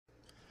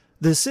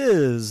This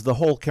is the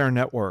Whole Care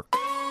Network.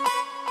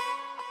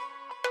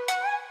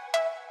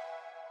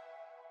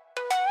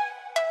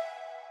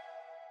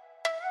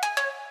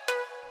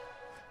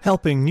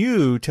 Helping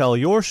you tell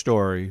your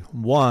story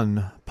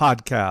one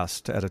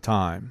podcast at a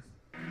time.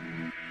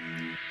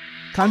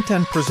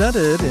 Content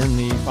presented in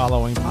the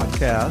following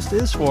podcast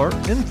is for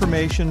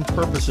information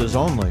purposes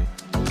only.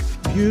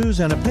 Views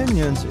and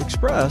opinions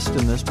expressed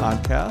in this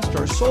podcast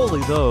are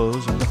solely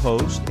those of the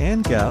host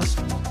and guest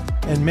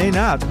and may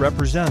not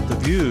represent the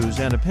views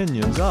and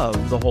opinions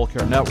of the Whole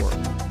Care Network.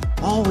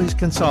 Always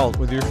consult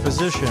with your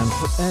physician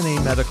for any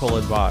medical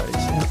advice,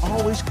 and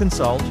always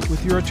consult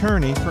with your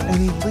attorney for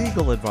any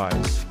legal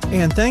advice.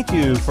 And thank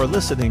you for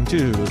listening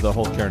to the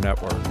Whole Care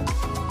Network.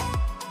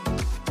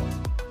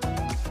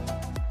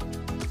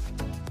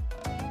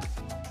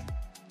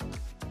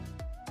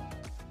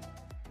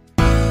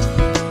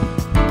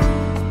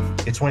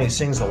 It's one of these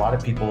things a lot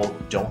of people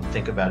don't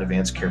think about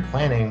advanced care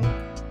planning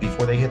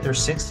before they hit their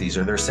 60s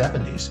or their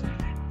 70s.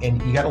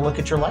 And you got to look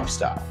at your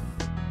lifestyle.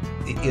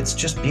 It's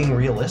just being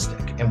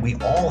realistic. And we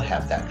all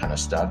have that kind of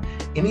stuff.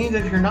 And even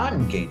if you're not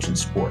engaged in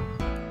sport,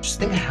 just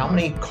think of how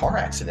many car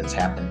accidents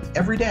happen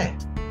every day.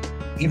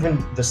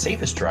 Even the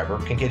safest driver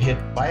can get hit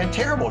by a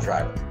terrible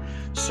driver.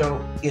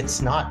 So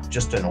it's not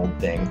just an old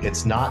thing.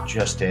 It's not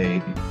just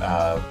a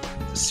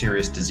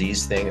serious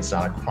disease thing. It's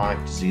not a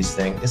chronic disease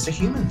thing. It's a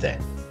human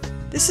thing.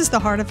 This is the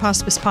Heart of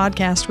Hospice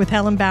podcast with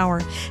Helen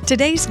Bauer.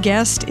 Today's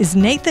guest is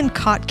Nathan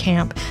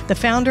Kottkamp, the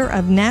founder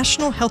of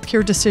National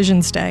Healthcare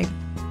Decisions Day.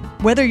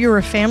 Whether you're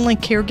a family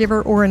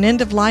caregiver or an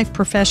end-of-life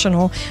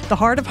professional, the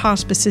Heart of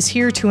Hospice is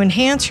here to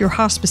enhance your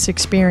hospice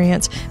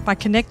experience by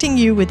connecting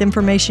you with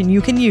information you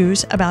can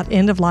use about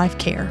end-of-life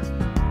care.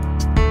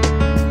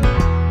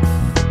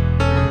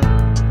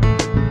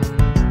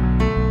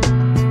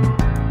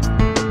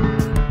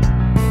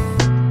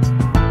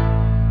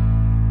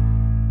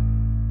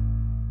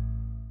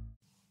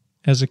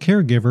 As a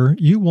caregiver,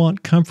 you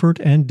want comfort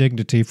and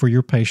dignity for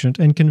your patient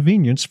and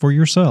convenience for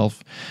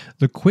yourself.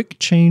 The Quick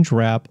Change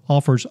Wrap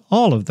offers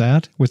all of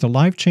that with a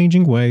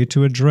life-changing way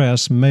to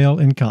address male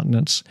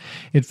incontinence.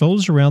 It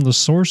folds around the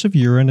source of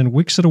urine and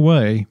wicks it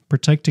away,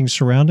 protecting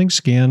surrounding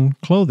skin,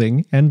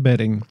 clothing, and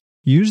bedding.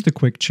 Use the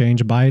Quick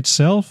Change by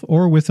itself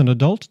or with an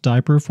adult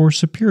diaper for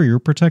superior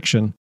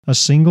protection. A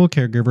single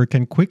caregiver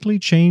can quickly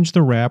change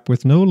the wrap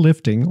with no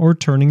lifting or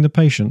turning the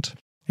patient.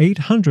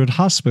 800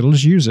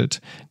 hospitals use it.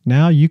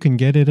 Now you can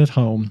get it at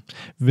home.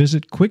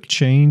 Visit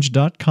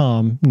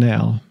quickchange.com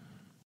now.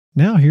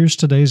 Now here's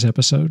today's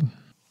episode.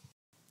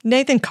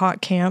 Nathan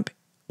Kottkamp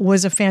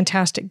was a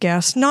fantastic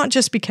guest, not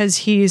just because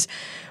he's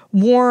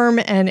warm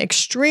and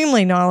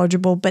extremely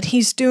knowledgeable, but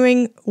he's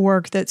doing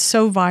work that's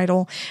so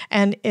vital,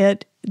 and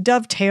it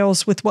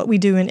dovetails with what we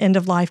do in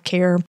end-of-life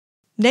care.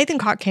 Nathan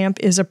Kottkamp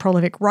is a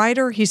prolific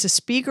writer. He's a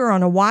speaker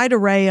on a wide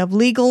array of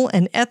legal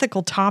and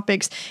ethical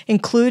topics,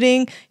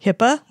 including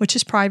HIPAA, which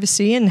is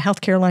privacy in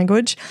healthcare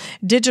language,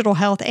 digital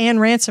health, and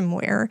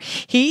ransomware.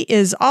 He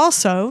is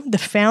also the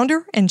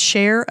founder and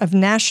chair of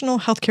National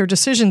Healthcare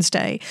Decisions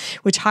Day,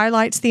 which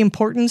highlights the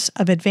importance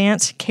of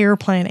advanced care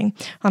planning.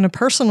 On a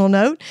personal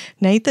note,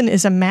 Nathan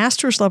is a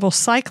master's level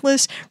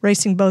cyclist,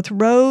 racing both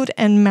road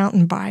and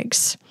mountain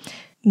bikes.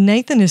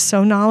 Nathan is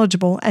so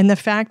knowledgeable, and the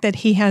fact that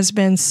he has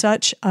been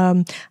such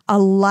a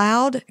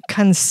loud,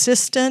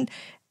 consistent,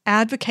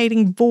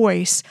 advocating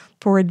voice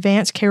for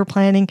advanced care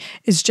planning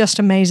is just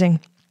amazing.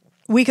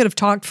 We could have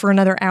talked for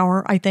another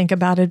hour, I think,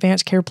 about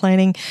advanced care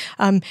planning.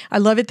 I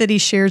love it that he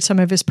shared some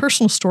of his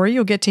personal story.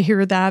 You'll get to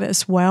hear that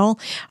as well.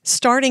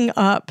 Starting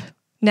up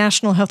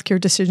National Healthcare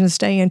Decisions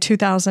Day in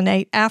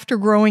 2008, after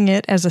growing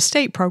it as a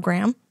state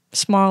program,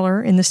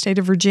 smaller in the state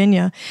of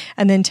Virginia,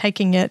 and then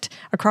taking it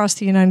across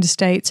the United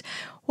States.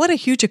 What a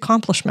huge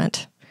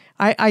accomplishment.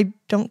 I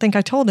don't think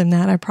I told him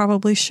that. I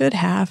probably should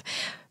have.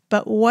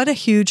 But what a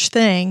huge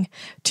thing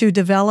to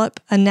develop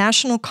a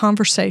national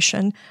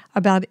conversation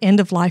about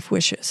end-of-life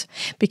wishes,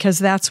 because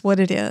that's what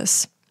it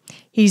is.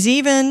 He's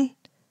even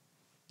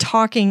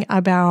talking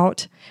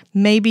about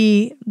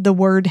maybe the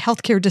word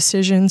healthcare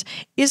decisions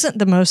isn't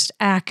the most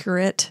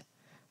accurate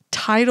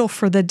title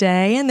for the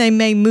day, and they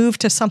may move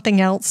to something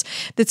else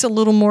that's a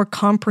little more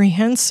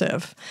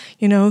comprehensive.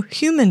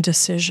 Human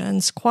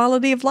decisions,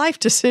 quality of life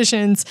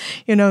decisions,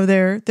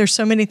 there's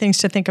so many things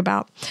to think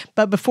about.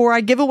 But before I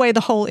give away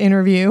the whole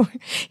interview,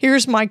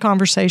 here's my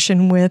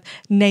conversation with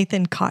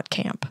Nathan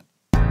Kottkamp.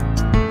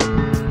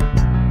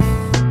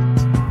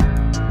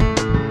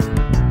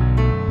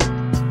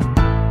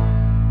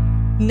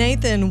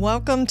 Nathan,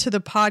 welcome to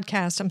the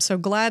podcast. I'm so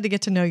glad to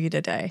get to know you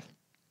today.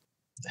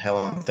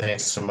 Helen,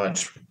 thanks so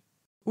much.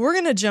 We're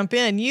going to jump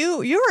in.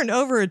 You're an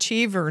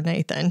overachiever,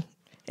 Nathan.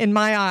 in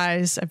my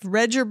eyes. I've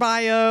read your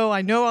bio.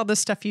 I know all the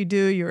stuff you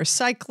do. You're a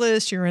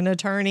cyclist, you're an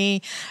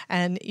attorney,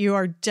 and you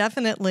are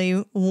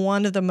definitely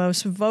one of the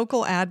most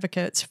vocal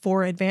advocates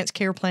for advanced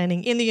care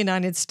planning in the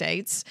United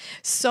States.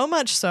 So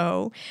much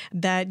so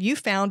that you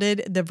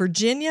founded the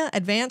Virginia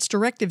Advanced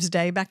Directives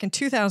Day back in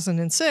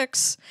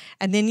 2006,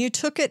 and then you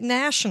took it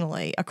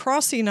nationally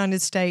across the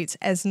United States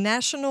as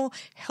National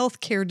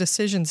Healthcare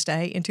Decisions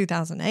Day in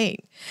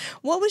 2008.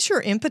 What was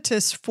your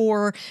impetus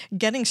for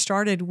getting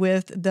started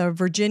with the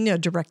Virginia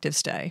Directives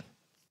Day?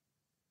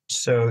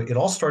 So it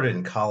all started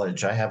in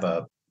college. I have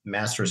a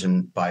master's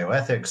in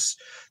bioethics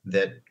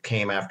that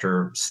came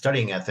after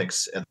studying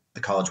ethics at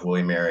the College of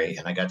William & Mary,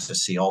 and I got to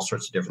see all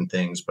sorts of different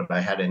things. But I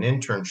had an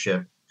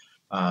internship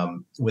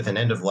with an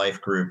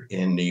end-of-life group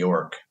in New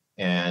York,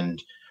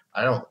 and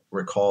I don't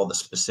recall the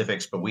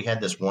specifics, but we had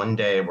this one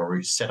day where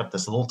we set up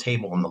this little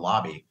table in the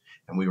lobby,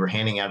 and we were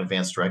handing out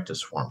advanced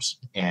directives forms.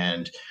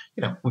 And,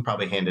 we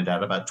probably handed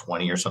out about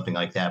 20 or something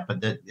like that,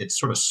 but it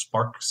sort of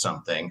sparked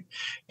something.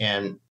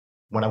 And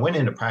when I went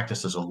into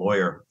practice as a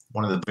lawyer,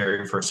 one of the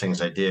very first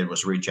things I did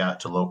was reach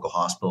out to local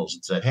hospitals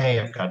and said, hey,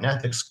 I've got an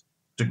ethics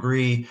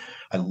degree.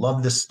 I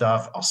love this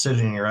stuff. I'll sit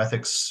in your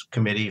ethics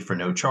committee for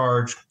no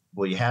charge.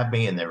 Will you have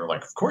me? And they were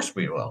like, of course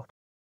we will.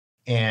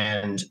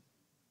 And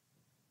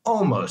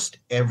almost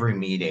every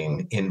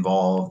meeting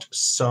involved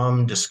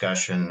some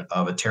discussion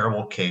of a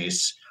terrible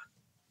case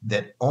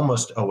that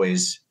almost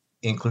always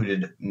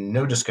included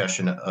no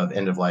discussion of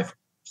end-of-life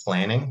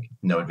planning,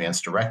 no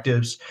advanced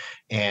directives.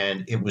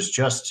 And it was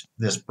just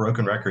this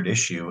broken record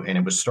issue. And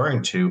it was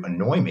starting to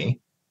annoy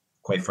me,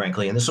 quite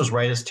frankly. And this was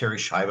right as Terry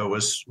Schiavo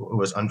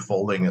was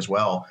unfolding as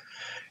well.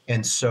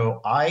 And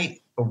so I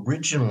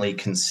originally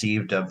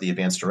conceived of the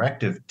Advanced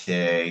Directive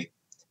Day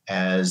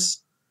as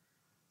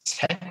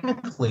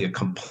technically a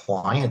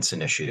compliance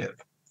initiative,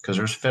 because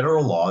there's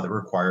federal law that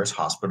requires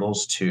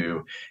hospitals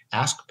to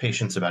ask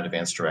patients about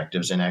advanced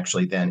directives and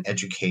actually then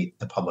educate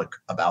the public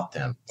about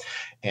them.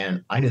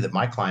 And I knew that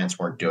my clients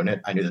weren't doing it.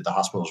 I knew that the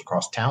hospitals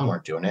across town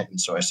weren't doing it. And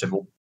so I said,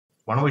 well,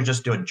 why don't we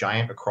just do a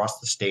giant across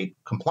the state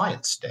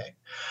compliance day?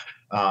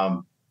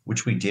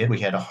 Which we did. We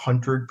had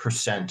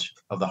 100%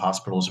 of the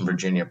hospitals in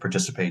Virginia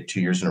participate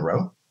 2 years in a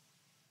row.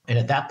 And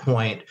at that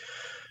point,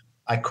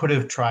 I could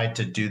have tried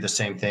to do the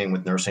same thing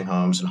with nursing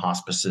homes and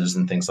hospices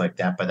and things like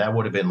that, but that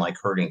would have been like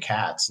herding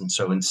cats. And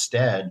so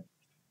instead,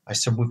 I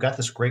said, we've got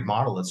this great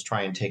model. Let's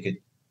try and take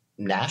it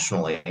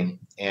nationally.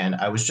 And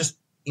I was just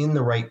in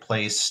the right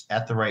place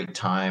at the right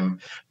time.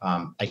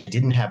 I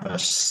didn't have a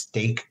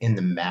stake in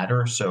the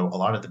matter. So a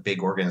lot of the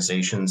big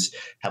organizations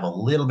have a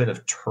little bit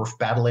of turf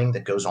battling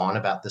that goes on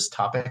about this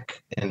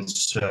topic. And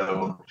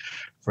so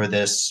for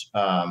this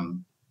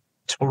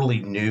totally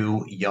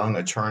new young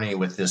attorney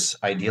with this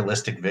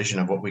idealistic vision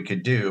of what we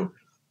could do,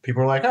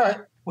 people were like, all right,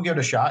 we'll give it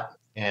a shot.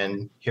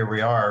 And here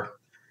we are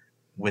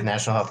with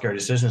National Healthcare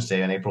Decisions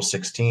Day on April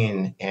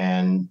 16,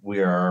 and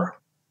we are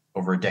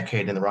over a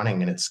decade in the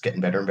running, and it's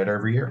getting better and better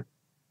every year.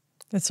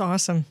 That's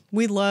awesome.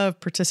 We love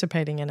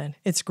participating in it.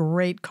 It's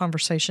great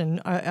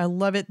conversation. I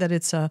love it that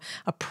it's a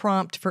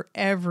prompt for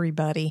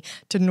everybody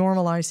to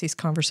normalize these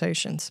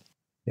conversations.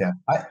 Yeah.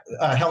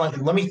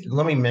 Helen, let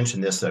me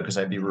mention this, though, because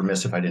I'd be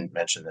remiss if I didn't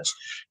mention this.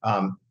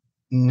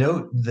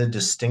 Note the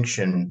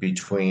distinction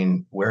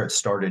between where it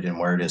started and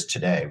where it is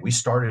today. We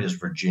started as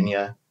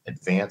Virginia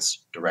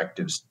Advanced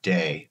Directives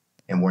Day,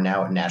 and we're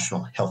now at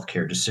National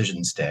Healthcare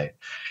Decisions Day.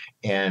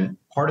 And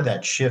part of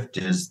that shift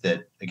is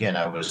that, again,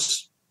 I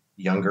was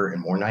younger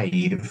and more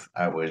naive.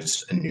 I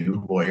was a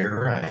new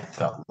lawyer. I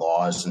thought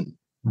laws and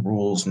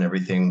rules and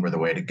everything were the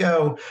way to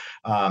go.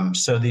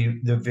 So the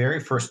very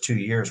first 2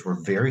 years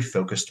were very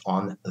focused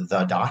on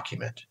the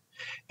document.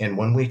 And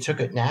when we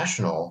took it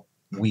national,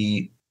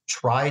 we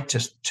tried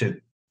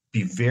to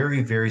be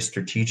very, very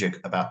strategic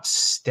about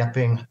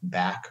stepping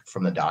back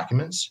from the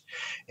documents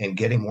and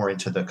getting more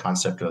into the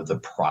concept of the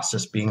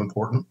process being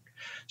important.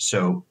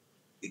 So,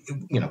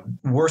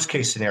 worst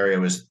case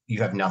scenario is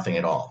you have nothing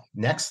at all.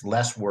 Next,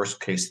 less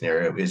worst case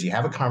scenario is you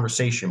have a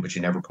conversation, but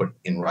you never put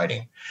in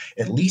writing.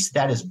 At least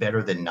that is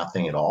better than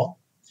nothing at all.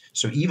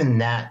 So even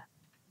that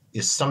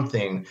is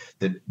something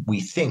that we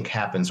think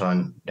happens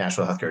on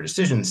National Healthcare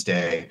Decisions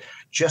Day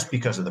just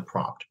because of the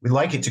prompt. We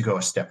like it to go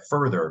a step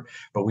further,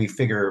 but we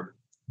figure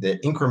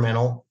that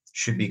incremental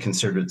should be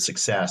considered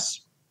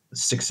success.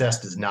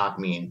 Success does not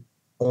mean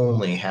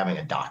only having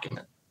a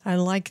document. I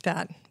like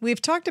that.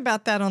 We've talked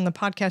about that on the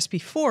podcast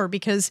before,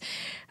 because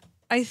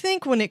I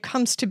think when it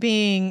comes to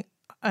being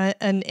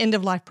an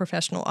end-of-life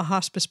professional, a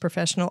hospice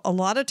professional, a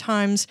lot of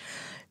times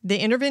the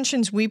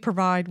interventions we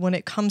provide when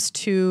it comes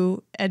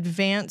to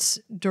advance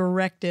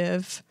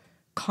directive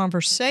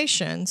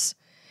conversations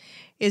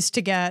is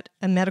to get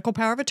a medical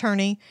power of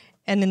attorney,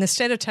 and in the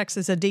state of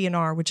Texas, a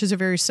DNR, which is a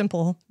very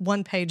simple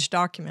one-page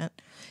document,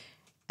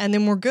 and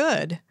then we're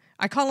good.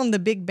 I call them the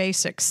big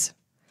basics.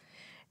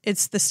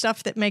 It's the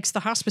stuff that makes the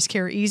hospice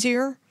care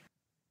easier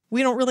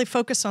we don't really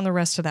focus on the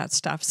rest of that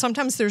stuff.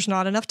 Sometimes there's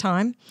not enough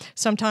time.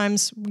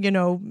 Sometimes,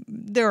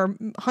 there are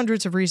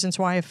hundreds of reasons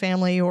why a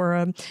family or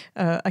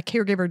a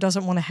caregiver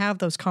doesn't want to have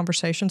those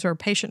conversations, or a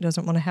patient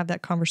doesn't want to have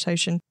that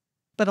conversation.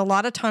 But a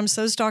lot of times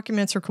those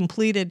documents are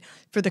completed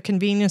for the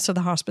convenience of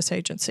the hospice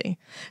agency,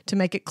 to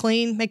make it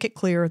clean, make it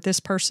clear this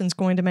person's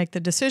going to make the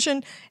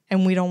decision,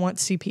 and we don't want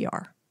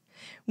CPR.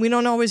 We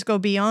don't always go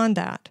beyond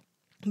that.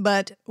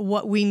 But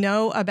what we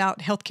know about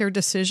healthcare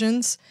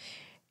decisions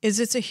is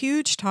it's a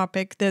huge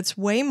topic that's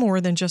way more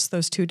than just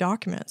those two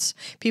documents.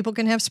 People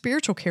can have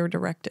spiritual care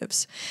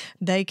directives.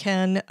 They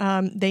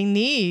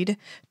need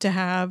to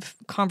have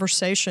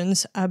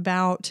conversations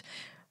about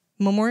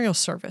memorial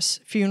service,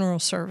 funeral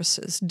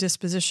services,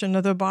 disposition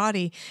of the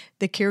body,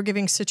 the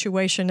caregiving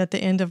situation at the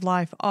end of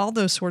life, all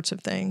those sorts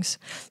of things.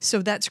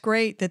 So that's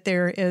great that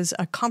there is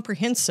a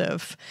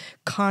comprehensive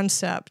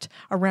concept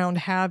around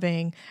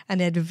having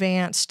an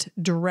advanced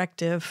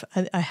directive,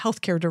 a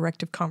healthcare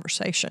directive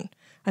conversation.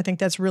 I think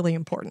that's really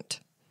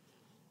important.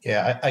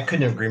 Yeah, I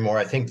couldn't agree more.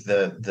 I think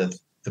the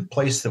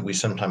place that we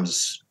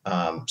sometimes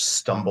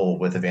stumble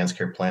with advanced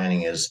care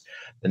planning is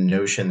the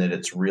notion that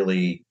it's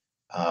really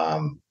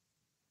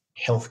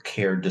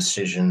healthcare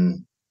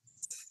decision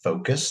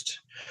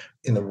focused,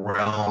 in the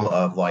realm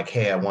of like,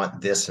 hey, I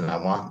want this and I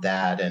want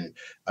that, and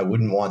I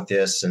wouldn't want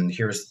this, and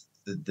here's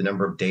the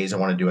number of days I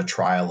want to do a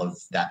trial of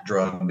that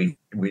drug.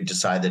 We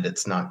decide that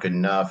it's not good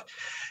enough.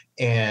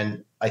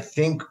 And I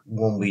think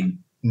when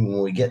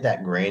we get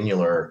that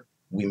granular,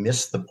 we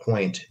miss the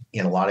point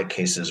in a lot of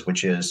cases,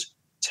 which is,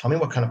 tell me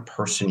what kind of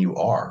person you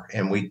are.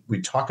 And we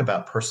talk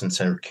about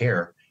person-centered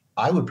care.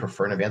 I would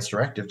prefer an advanced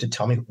directive to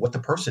tell me what the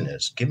person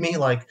is. Give me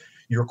like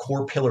your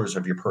core pillars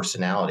of your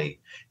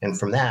personality. And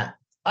from that,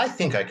 I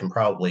think I can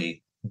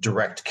probably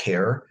direct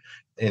care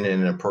in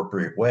an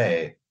appropriate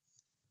way.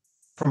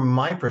 From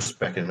my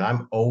perspective, and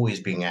I'm always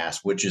being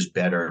asked which is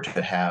better,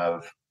 to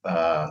have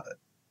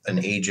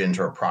an agent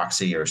or a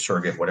proxy or a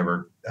surrogate,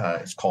 whatever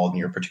it's called in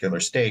your particular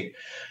state,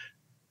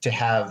 to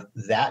have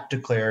that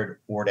declared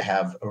or to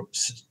have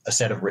a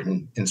set of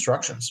written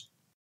instructions.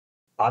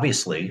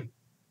 Obviously,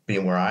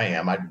 being where I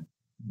am, I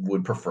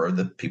would prefer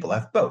that people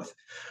have both.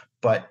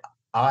 But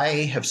I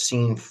have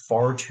seen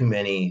far too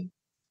many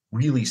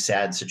really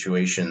sad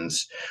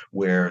situations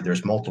where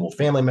there's multiple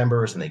family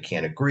members and they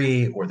can't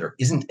agree, or there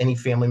isn't any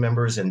family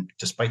members, and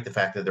despite the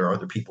fact that there are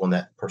other people in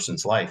that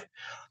person's life.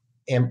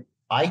 And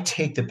I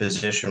take the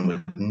position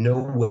with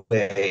no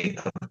way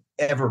of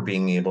ever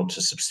being able to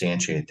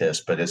substantiate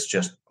this, but it's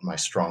just my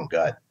strong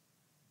gut,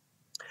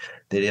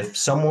 that if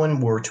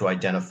someone were to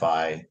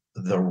identify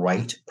the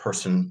right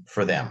person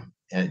for them,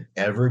 and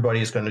everybody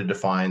is going to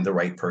define the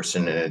right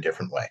person in a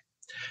different way,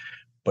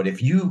 but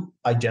if you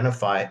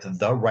identify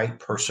the right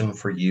person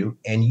for you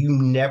and you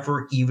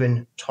never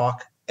even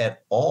talk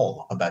at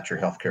all about your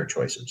healthcare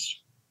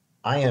choices,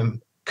 I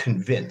am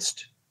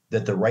convinced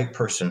that the right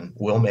person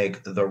will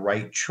make the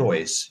right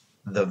choice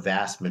the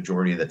vast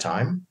majority of the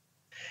time.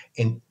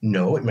 And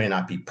no, it may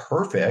not be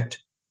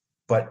perfect,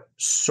 but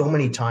so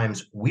many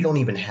times we don't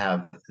even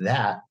have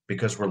that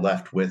because we're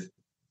left with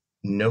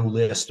no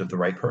list of the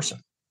right person.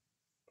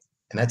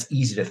 And that's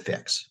easy to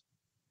fix.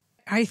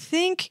 I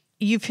think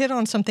you've hit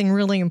on something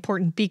really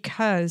important,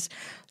 because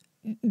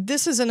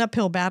this is an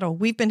uphill battle.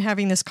 We've been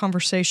having this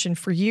conversation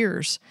for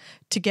years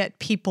to get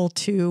people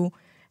to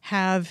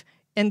have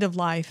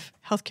end-of-life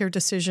healthcare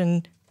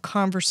decision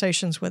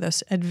conversations with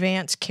us,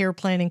 advanced care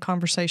planning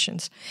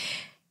conversations.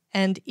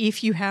 And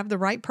if you have the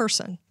right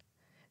person,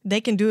 they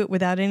can do it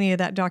without any of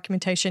that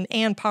documentation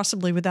and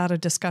possibly without a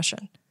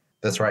discussion.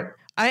 That's right.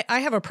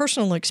 I have a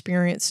personal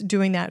experience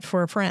doing that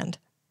for a friend.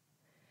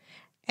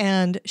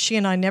 And she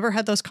and I never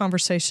had those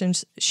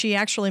conversations. She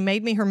actually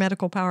made me her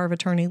medical power of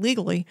attorney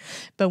legally,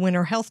 but when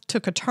her health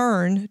took a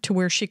turn to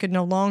where she could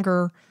no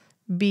longer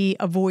be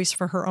a voice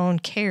for her own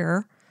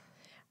care,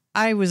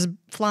 I was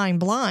flying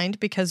blind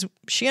because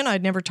she and I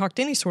had never talked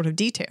any sort of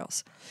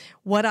details.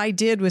 What I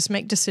did was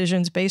make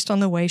decisions based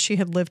on the way she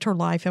had lived her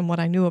life and what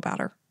I knew about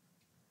her.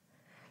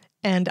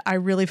 And I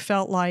really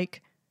felt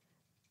like,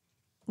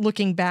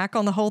 looking back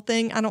on the whole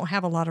thing, I don't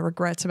have a lot of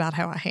regrets about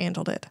how I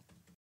handled it.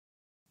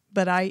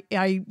 But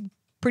I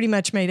pretty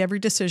much made every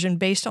decision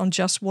based on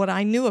just what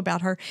I knew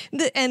about her.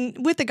 And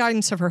with the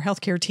guidance of her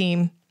healthcare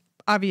team,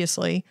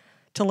 obviously,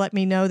 to let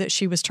me know that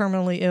she was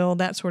terminally ill,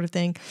 that sort of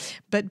thing.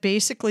 But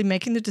basically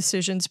making the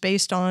decisions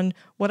based on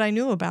what I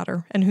knew about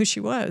her and who she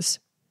was.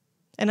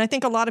 And I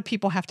think a lot of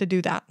people have to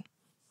do that.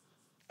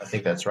 I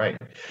think that's right.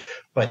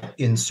 But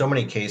in so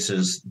many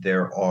cases,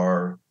 there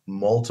are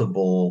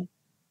multiple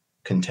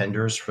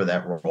contenders for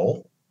that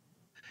role.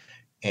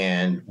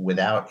 And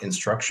without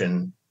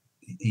instruction,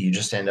 you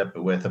just end up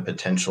with a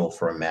potential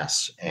for a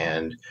mess.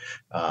 And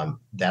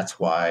that's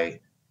why,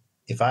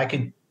 if I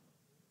could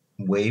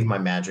wave my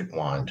magic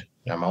wand,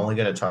 I'm only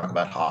going to talk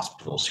about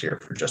hospitals here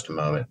for just a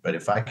moment, but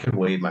if I could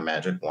wave my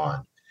magic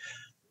wand,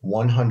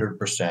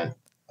 100%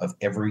 of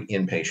every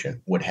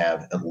inpatient would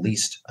have at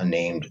least a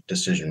named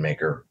decision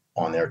maker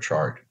on their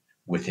chart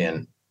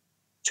within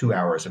 2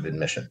 hours of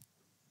admission.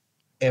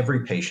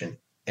 Every patient,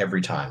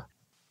 every time.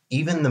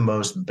 even the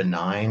most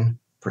benign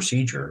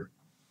procedure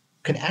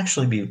can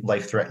actually be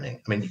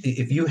life-threatening. I mean,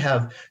 if you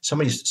have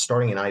somebody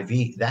starting an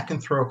IV, that can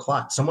throw a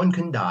clot. Someone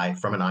can die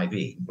from an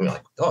IV. We're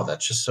like, oh,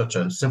 that's just such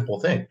a simple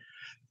thing.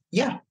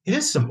 Yeah, it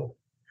is simple,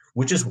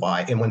 which is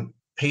why, and when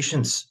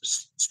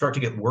patients start to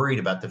get worried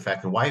about the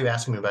fact that, why are you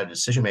asking me about a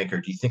decision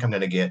maker? Do you think I'm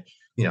going to get,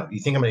 you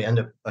think I'm going to end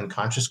up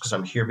unconscious because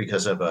I'm here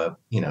because of a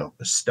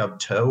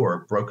stubbed toe or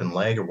a broken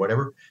leg or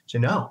whatever? So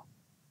no,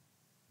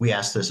 we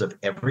ask this of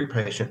every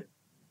patient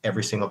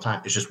every single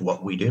time. It's just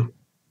what we do.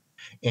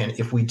 And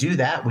if we do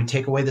that, we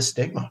take away the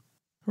stigma.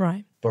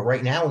 Right. But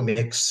right now we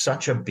make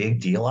such a big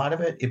deal out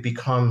of it. It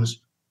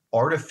becomes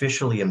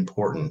artificially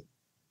important.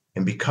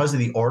 And because of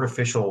the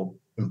artificial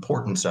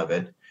importance of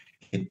it,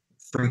 it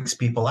freaks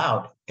people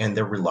out and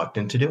they're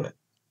reluctant to do it.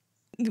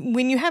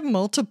 When you have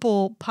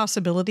multiple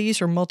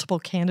possibilities or multiple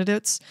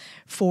candidates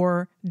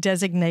for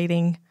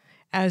designating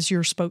as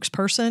your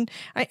spokesperson,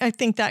 I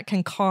think that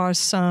can cause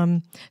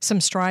some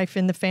strife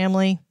in the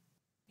family.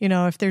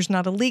 If there's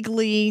not a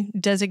legally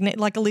designated,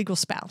 like a legal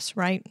spouse,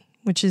 right?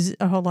 Which is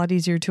a whole lot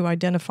easier to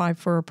identify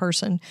for a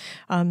person.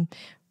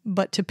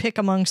 But to pick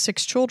among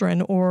 6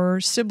 children or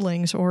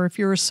siblings, or if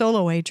you're a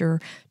solo ager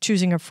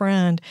choosing a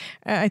friend,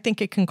 I think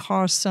it can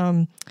cause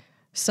some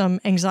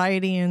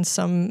anxiety and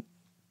some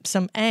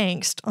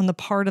angst on the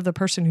part of the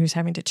person who's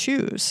having to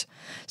choose.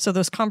 So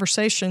those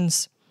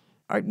conversations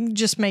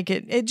just makes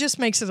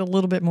it a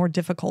little bit more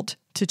difficult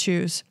to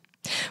choose.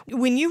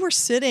 When you were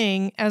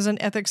sitting as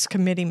an ethics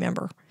committee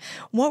member,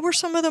 what were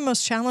some of the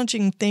most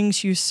challenging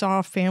things you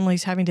saw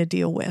families having to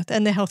deal with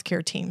and the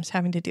healthcare teams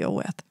having to deal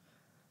with?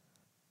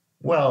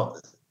 Well,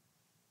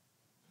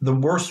 the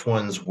worst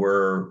ones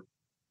were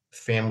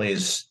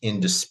families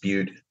in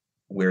dispute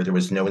where there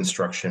was no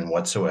instruction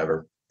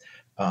whatsoever.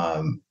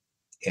 And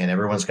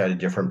everyone's got a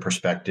different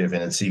perspective.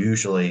 And it's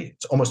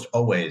almost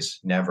always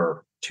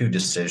never two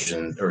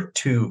decisions or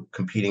two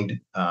competing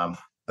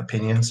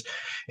opinions.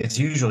 It's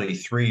usually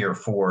 3 or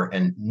 4,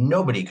 and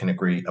nobody can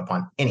agree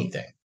upon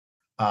anything.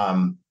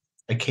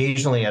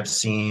 Occasionally I've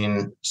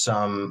seen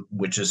some,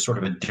 which is sort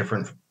of a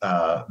different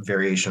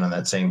variation on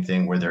that same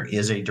thing, where there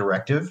is a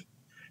directive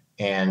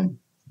and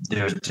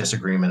there's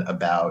disagreement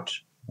about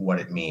what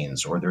it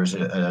means, or there's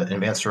an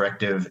advanced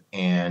directive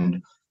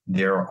and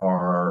there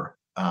are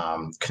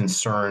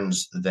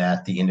concerns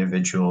that the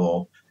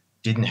individual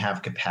didn't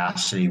have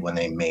capacity when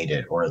they made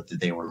it, or that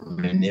they were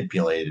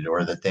manipulated,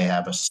 or that they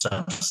have a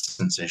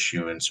substance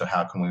issue. And so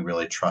how can we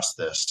really trust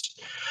this?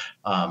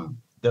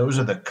 Those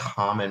are the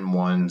common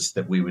ones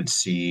that we would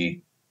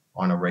see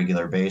on a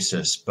regular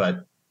basis.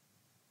 But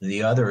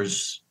the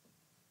others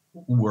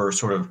were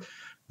sort of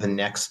the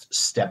next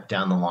step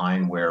down the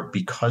line, where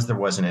because there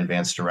was an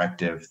advanced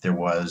directive, there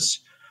was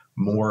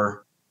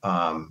more,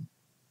 I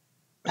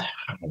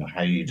don't know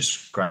how you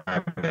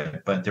describe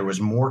it, but there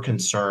was more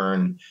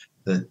concern.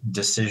 The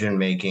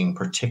decision-making,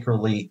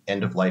 particularly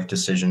end-of-life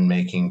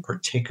decision-making,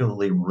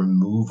 particularly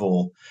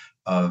removal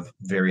of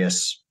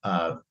various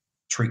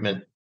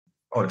treatment,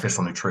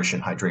 artificial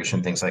nutrition,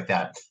 hydration, things like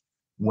that,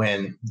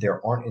 when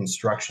there aren't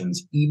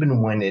instructions,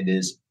 even when it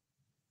is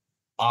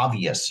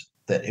obvious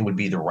that it would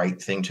be the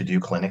right thing to do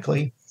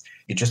clinically,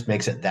 it just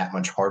makes it that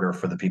much harder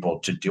for the people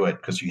to do it,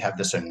 because you have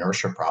this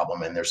inertia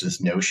problem and there's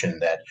this notion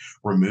that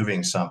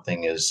removing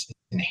something is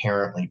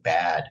inherently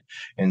bad.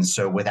 And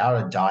so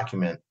without a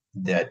document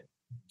that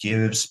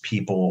gives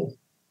people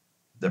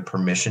the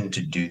permission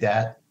to do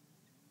that,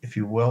 if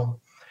you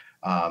will,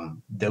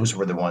 those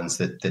were the ones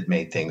that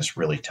made things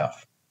really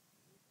tough.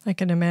 I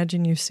can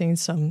imagine you've seen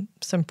some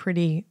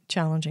pretty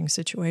challenging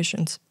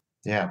situations.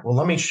 Yeah. Well,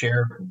 let me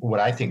share what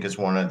I think is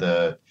one of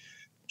the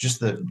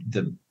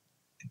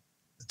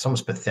it's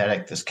almost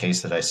pathetic, this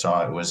case that I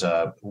saw. It was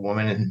a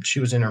woman, and she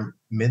was in her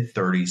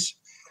mid-30s,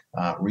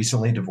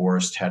 recently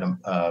divorced, had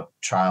a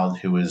child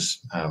who was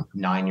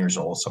 9 years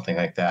old, something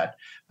like that.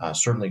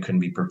 Certainly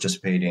couldn't be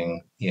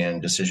participating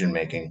in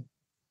decision-making.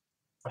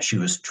 She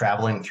was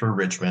traveling through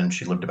Richmond.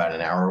 She lived about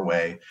an hour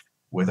away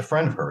with a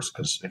friend of hers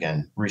because,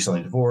 again,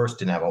 recently divorced,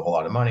 didn't have a whole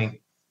lot of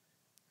money.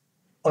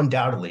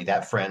 Undoubtedly,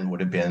 that friend would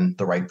have been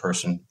the right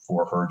person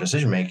for her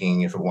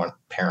decision-making if it weren't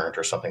a parent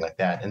or something like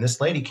that. And this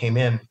lady came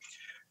in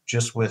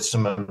just with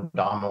some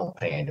abdominal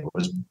pain.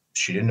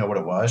 She didn't know what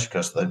it was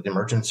because of the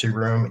emergency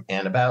room.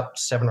 And about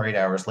 7 or 8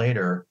 hours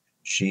later,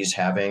 she's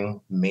having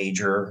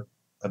major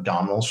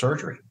abdominal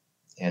surgery.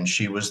 And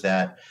she was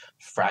that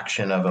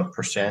fraction of a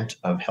percent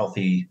of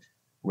healthy,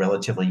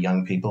 relatively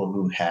young people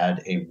who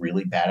had a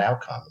really bad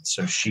outcome.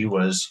 So she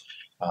was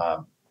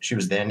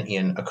then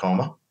in a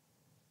coma.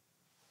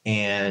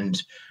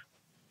 And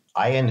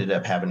I ended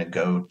up having to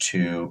go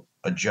to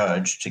a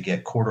judge to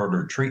get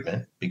court-ordered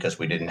treatment because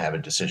we didn't have a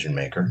decision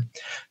maker.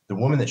 The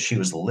woman that she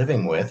was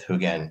living with, who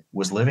again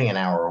was living an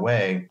hour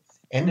away,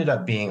 ended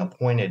up being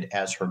appointed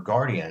as her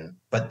guardian,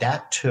 but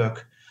that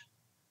took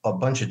a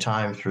bunch of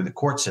time through the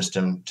court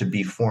system to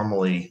be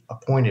formally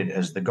appointed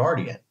as the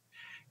guardian.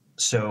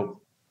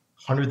 So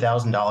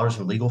 $100,000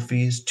 in legal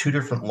fees, 2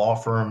 different law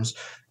firms,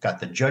 got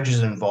the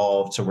judges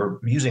involved. So we're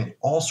using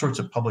all sorts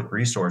of public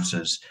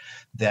resources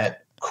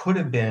that could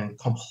have been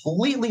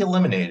completely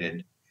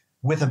eliminated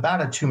with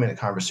about a 2-minute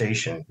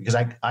conversation, because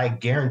I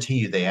guarantee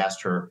you they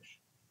asked her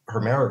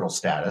marital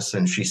status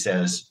and she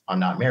says, I'm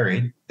not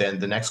married. Then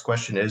the next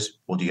question is,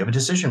 well, do you have a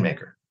decision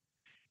maker?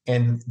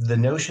 And the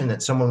notion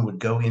that someone would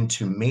go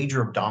into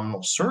major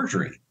abdominal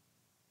surgery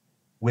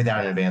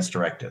without an advance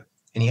directive,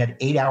 and he had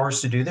 8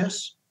 hours to do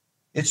this.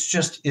 It's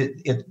just,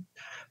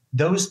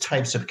 those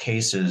types of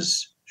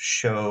cases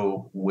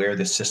show where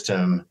the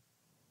system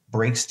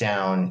breaks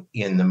down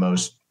in the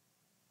most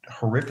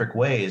horrific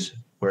ways,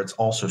 where it's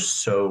also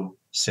so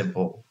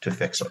simple to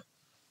fix it.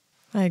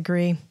 I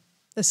agree.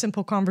 The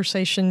simple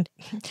conversation.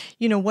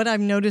 You know, what I've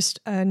noticed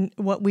and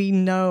what we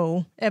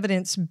know,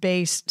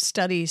 evidence-based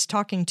studies,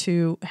 talking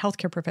to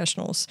healthcare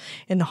professionals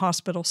in the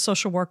hospital,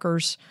 social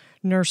workers,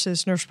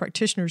 nurses, nurse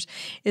practitioners,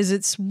 is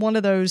it's one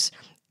of those,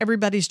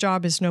 everybody's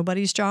job is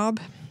nobody's job.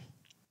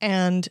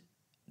 And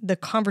the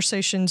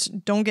conversations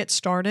don't get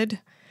started.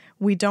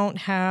 We don't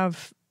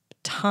have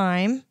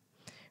time.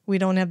 We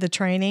don't have the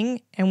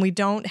training, and we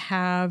don't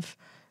have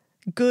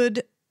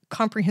good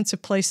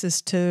comprehensive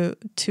places to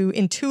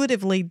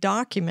intuitively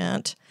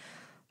document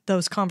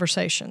those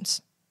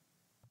conversations.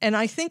 And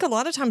I think a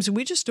lot of times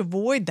we just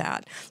avoid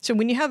that. So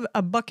when you have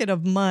a bucket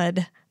of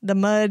mud, the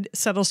mud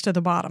settles to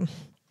the bottom.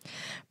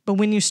 But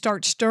when you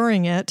start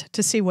stirring it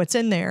to see what's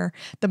in there,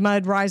 the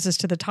mud rises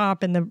to the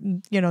top and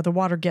the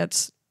water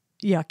gets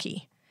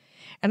yucky.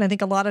 And I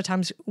think a lot of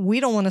times we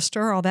don't want to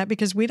stir all that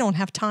because we don't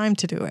have time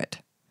to do it.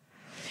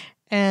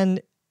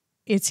 And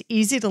it's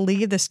easy to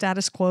leave the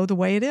status quo the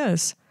way it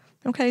is.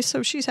 Okay,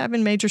 so she's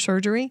having major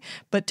surgery,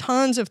 but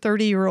tons of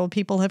 30-year-old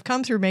people have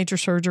come through major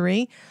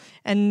surgery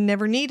and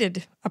never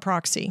needed a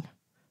proxy,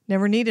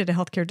 never needed a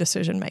healthcare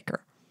decision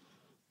maker.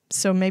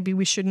 So maybe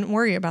we shouldn't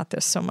worry about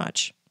this so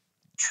much.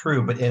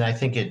 True, and I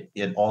think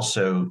it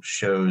also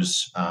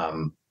shows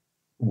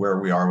where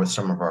we are with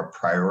some of our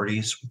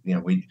priorities. You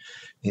know,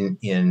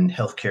 in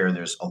healthcare,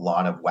 there's a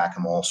lot of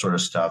whack-a-mole sort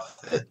of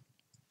stuff that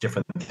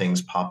different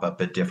things pop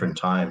up at different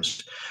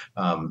times.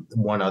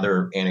 One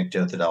other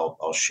anecdote that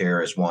I'll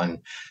share is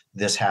one.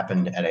 This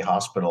happened at a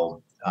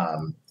hospital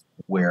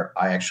where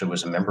I actually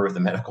was a member of the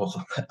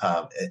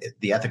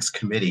the ethics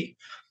committee.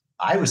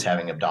 I was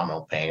having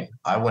abdominal pain.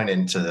 I went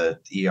into the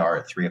ER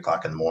at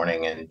 3:00 in the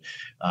morning, and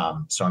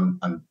so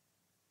I'm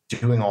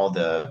doing all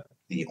the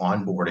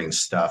onboarding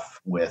stuff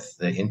with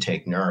the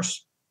intake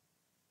nurse,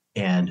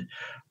 and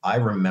I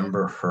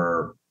remember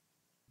her.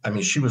 I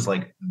mean, she was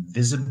like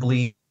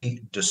visibly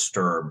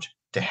disturbed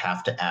to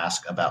have to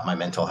ask about my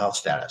mental health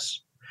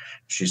status.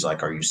 She's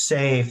like, are you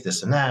safe?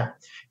 This and that.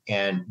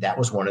 And that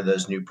was one of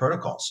those new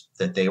protocols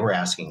that they were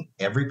asking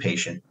every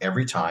patient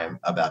every time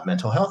about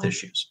mental health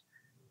issues.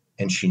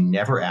 And she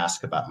never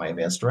asked about my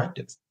advance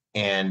directive.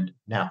 And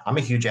now I'm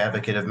a huge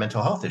advocate of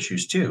mental health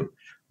issues too.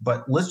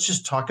 But let's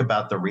just talk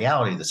about the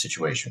reality of the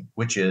situation,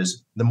 which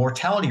is the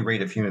mortality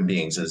rate of human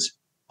beings is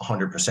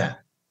 100%.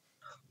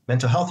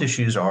 Mental health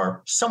issues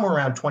are somewhere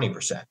around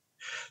 20%.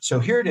 So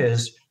here it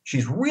is.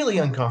 She's really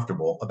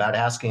uncomfortable about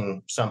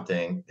asking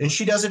something, and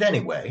she does it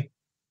anyway,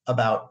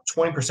 about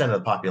 20% of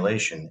the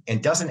population,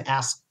 and doesn't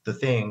ask the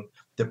thing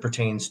that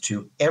pertains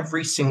to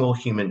every single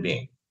human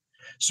being.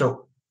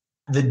 So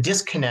the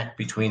disconnect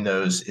between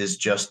those is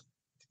just,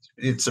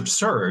 it's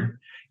absurd,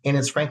 and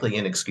it's frankly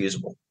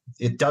inexcusable.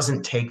 It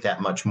doesn't take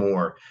that much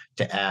more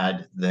to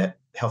add the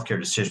healthcare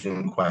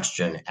decision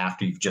question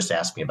after you've just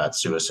asked me about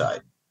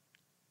suicide.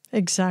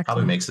 Exactly.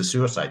 Probably makes the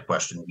suicide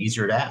question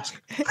easier to ask.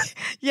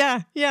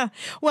 Yeah.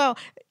 Well,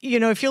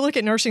 if you look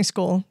at nursing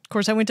school, of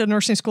course, I went to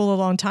nursing school a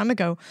long time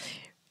ago.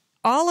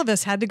 All of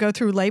us had to go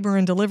through labor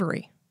and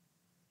delivery.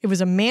 It was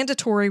a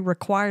mandatory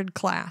required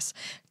class.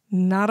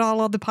 Not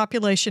all of the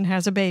population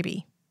has a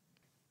baby.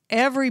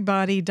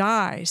 Everybody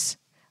dies.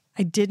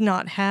 I did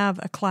not have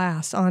a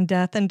class on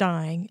death and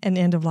dying and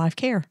end-of-life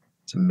care.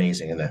 It's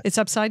amazing, isn't it? It's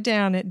upside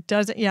down. It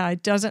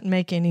doesn't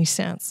make any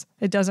sense.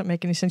 It doesn't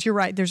make any sense. You're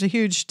right. There's a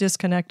huge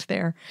disconnect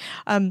there.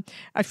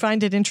 I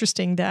find it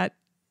interesting that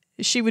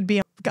she would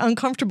be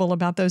uncomfortable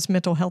about those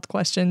mental health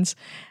questions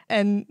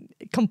and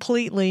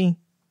completely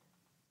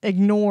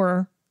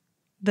ignore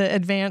the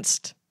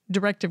advanced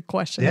directive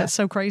question. Yeah. That's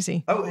so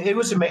crazy. Oh, it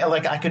was amazing.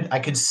 Like I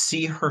could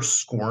see her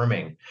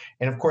squirming.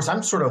 And of course,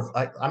 I'm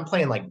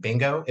playing like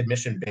bingo,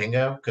 admission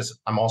bingo, because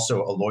I'm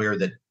also a lawyer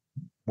that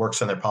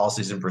works on their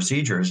policies and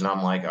procedures. And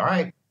I'm like, all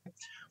right,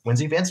 when's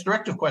the advanced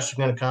directive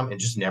question going to come? It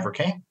just never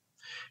came.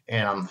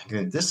 And I'm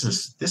thinking, this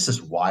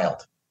is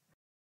wild.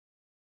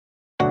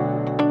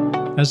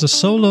 As a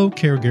solo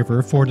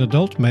caregiver for an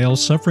adult male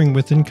suffering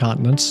with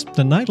incontinence,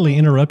 the nightly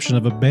interruption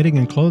of a bedding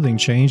and clothing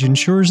change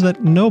ensures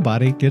that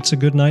nobody gets a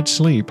good night's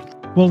sleep.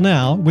 Well,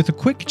 now, with a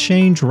quick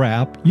change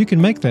wrap, you can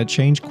make that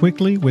change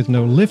quickly with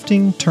no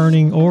lifting,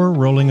 turning, or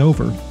rolling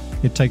over.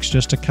 It takes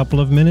just a couple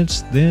of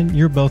minutes, then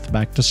you're both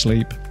back to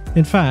sleep.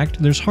 In fact,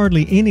 there's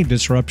hardly any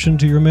disruption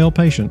to your male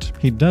patient.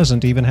 He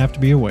doesn't even have to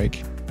be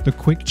awake. The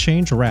quick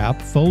change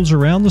wrap folds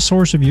around the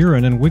source of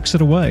urine and wicks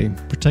it away,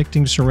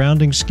 protecting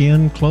surrounding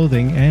skin,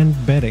 clothing, and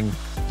bedding.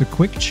 the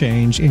quick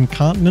change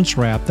incontinence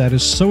wrap that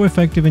is so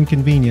effective and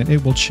convenient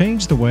it will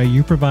change the way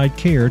you provide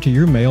care to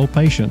your male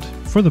patient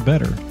for the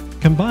better.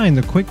 Combine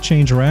the quick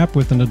change wrap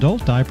with an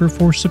adult diaper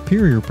for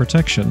superior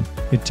protection.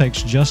 It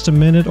takes just a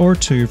minute or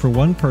two for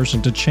one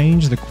person to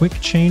change the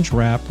quick change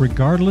wrap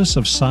regardless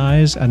of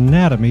size,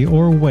 anatomy,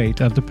 or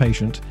weight of the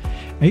patient.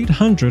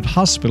 800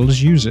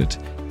 hospitals use it.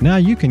 Now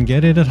you can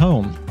get it at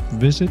home.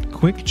 Visit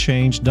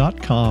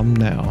quickchange.com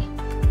now.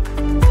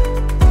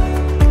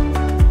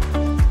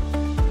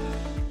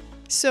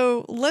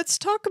 So let's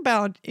talk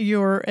about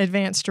your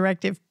advanced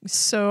directive.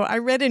 So I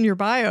read in your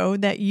bio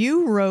that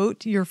you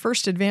wrote your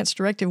first advanced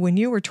directive when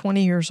you were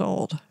 20 years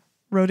old.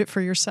 Wrote it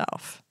for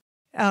yourself.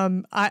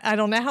 I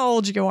don't know how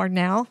old you are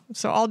now,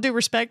 so all due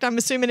respect, I'm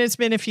assuming it's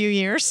been a few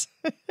years.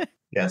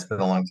 Yeah, it's been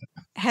a long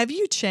time. Have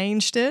you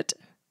changed it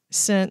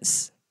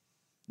since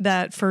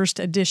that first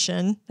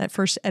edition, that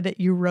first edit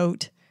you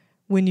wrote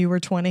when you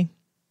were 20?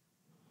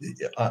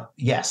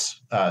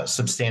 Yes,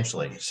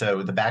 substantially.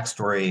 So the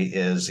backstory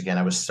is, again,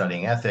 I was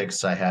studying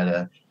ethics. I had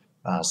a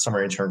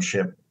summer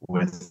internship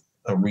with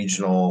a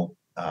regional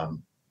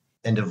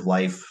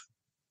end-of-life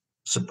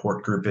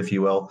support group, if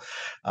you will.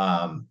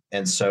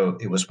 And so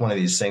it was one of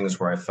these things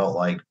where I felt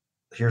like,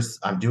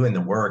 I'm doing the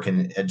work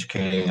and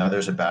educating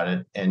others about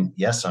it. And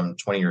yes, I'm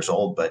 20 years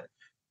old, but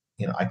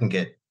I can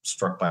get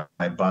struck by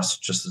a bus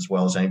just as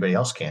well as anybody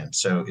else can.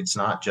 So it's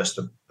not just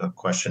a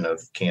question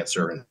of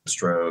cancer and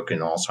stroke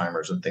and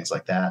Alzheimer's and things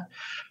like that.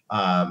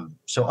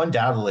 So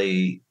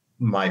undoubtedly,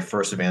 my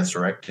first advanced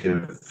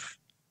directive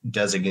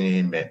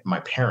designated my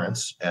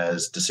parents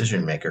as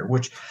decision maker,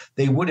 which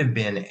they would have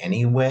been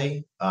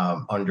anyway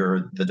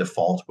under the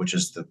default, which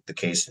is the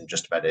case in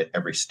just about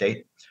every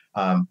state.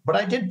 But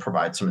I did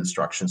provide some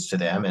instructions to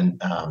them,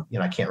 and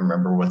I can't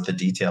remember what the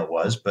detail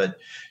was, but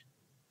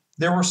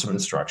there were some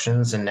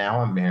instructions. And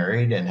now I'm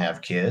married and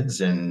have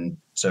kids, and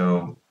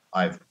so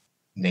I've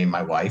named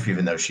my wife,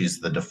 even though she's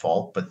the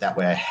default, but that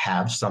way I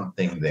have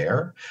something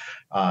there.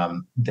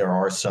 There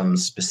are some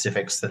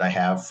specifics that I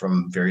have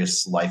from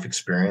various life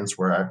experience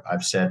where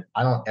I've said,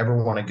 I don't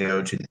ever want to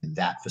go to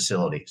that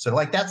facility. So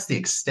that's the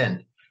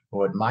extent of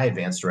what my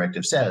advanced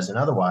directive says. And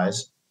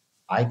otherwise,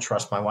 I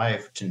trust my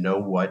wife to know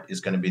what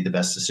is going to be the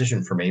best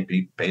decision for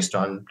me based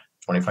on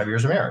 25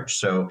 years of marriage.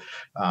 So,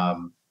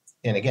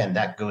 and again,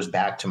 that goes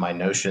back to my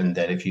notion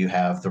that if you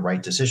have the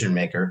right decision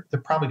maker,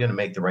 they're probably going to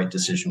make the right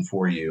decision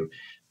for you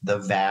the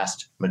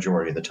vast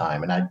majority of the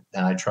time. And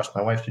I trust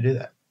my wife to do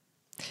that.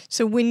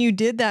 So when you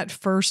did that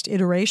first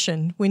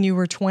iteration, when you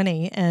were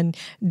 20 and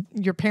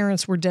your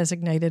parents were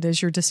designated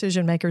as your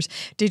decision makers,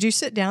 did you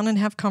sit down and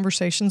have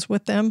conversations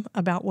with them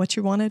about what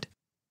you wanted?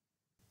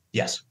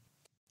 Yes.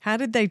 How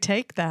did they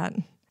take that?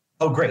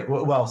 Oh, great.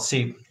 Well,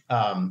 see,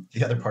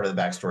 the other part of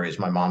the backstory is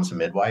my mom's a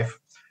midwife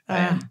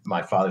and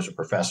my father's a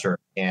professor.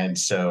 And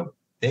so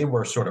they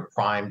were sort of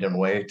primed in a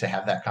way to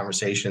have that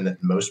conversation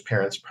that most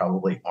parents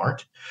probably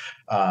aren't.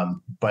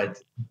 But,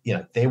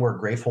 they were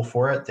grateful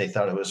for it. They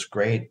thought it was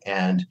great.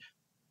 And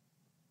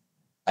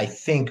I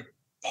think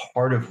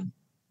part of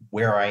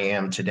where I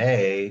am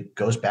today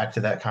goes back to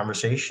that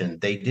conversation.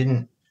 They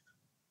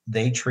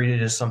treat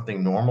it as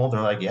something normal.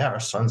 They're like, yeah, our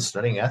son's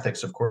studying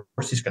ethics. Of course,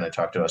 he's going to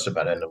talk to us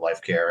about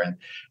end-of-life care.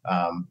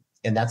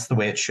 And that's the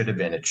way it should have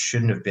been. It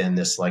shouldn't have been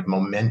this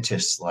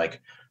momentous,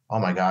 oh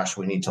my gosh,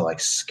 we need to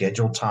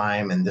schedule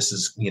time. And this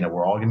is,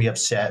 we're all going to be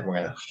upset. We're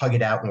going to hug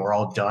it out when we're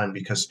all done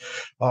because,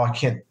 I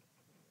can't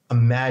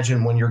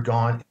imagine when you're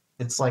gone.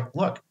 It's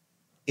look,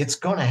 it's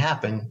going to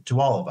happen to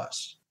all of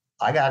us.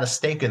 I got a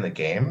stake in the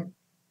game.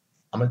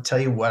 I'm going to tell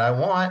you what I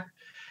want.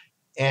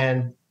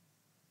 And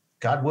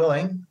God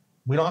willing,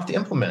 we don't have to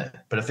implement it.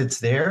 But if it's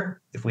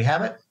there, if we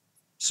have it,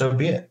 so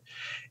be it.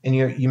 And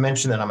you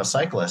mentioned that I'm a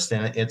cyclist,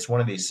 and it's one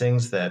of these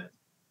things that,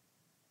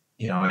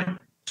 I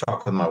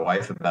talk with my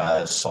wife about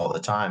this all the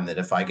time, that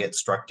if I get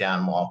struck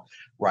down while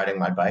riding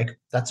my bike,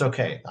 that's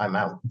okay. I'm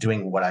out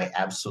doing what I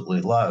absolutely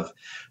love.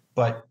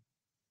 But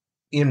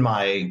in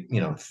my,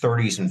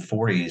 30s and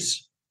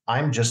 40s,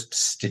 I'm just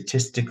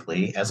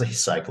statistically, as a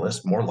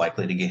cyclist, more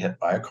likely to get hit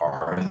by a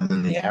car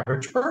than the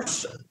average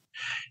person.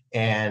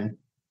 And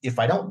if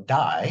I don't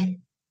die,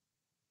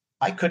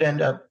 I could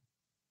end up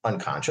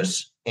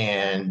unconscious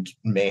and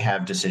may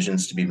have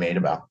decisions to be made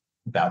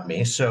about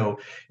me. So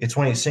it's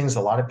one of these things,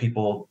 a lot of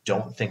people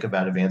don't think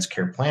about advanced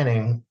care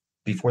planning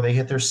before they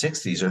hit their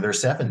 60s or their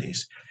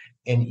 70s.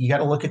 And you got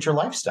to look at your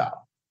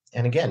lifestyle.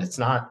 And again,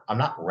 I'm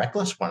not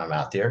reckless when I'm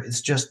out there.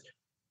 It's just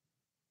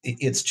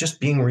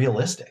being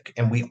realistic.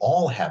 And we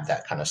all have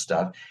that kind of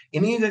stuff.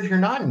 And even if you're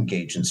not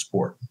engaged in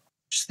sport,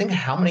 just think of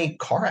how many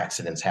car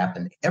accidents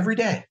happen every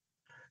day.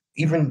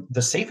 Even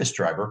the safest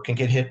driver can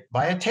get hit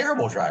by a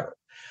terrible driver.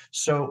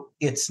 So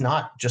it's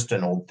not just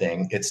an old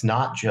thing. It's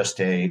not just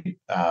a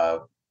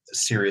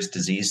serious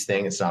disease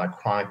thing. It's not a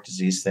chronic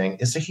disease thing.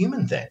 It's a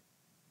human thing.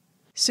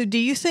 So do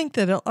you think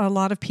that a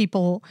lot of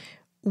people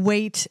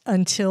wait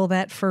until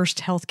that first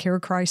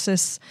healthcare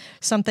crisis,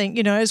 something,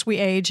 as we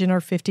age in our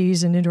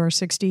 50s and into our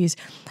 60s,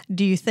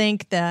 do you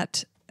think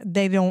that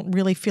they don't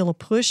really feel a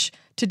push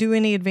to do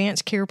any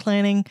advanced care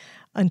planning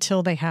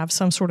until they have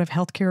some sort of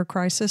healthcare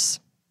crisis?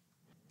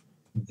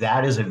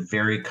 That is a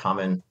very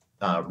common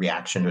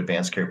reaction to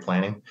advanced care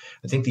planning.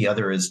 I think the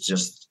other is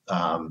just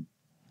a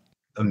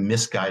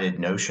misguided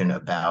notion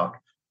about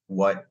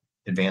what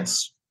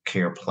advanced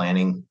care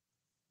planning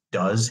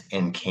does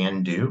and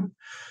can do.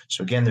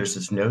 So again, there's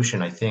this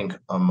notion, I think,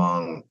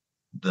 among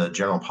the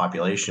general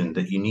population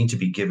that you need to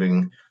be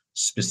giving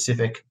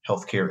specific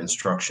healthcare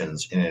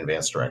instructions in an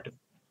advanced directive.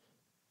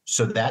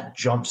 So that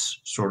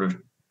jumps sort of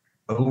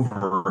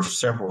over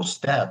several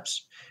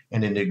steps,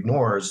 and it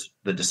ignores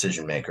the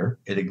decision maker.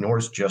 It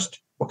ignores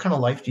just what kind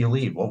of life do you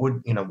lead?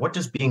 What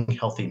does being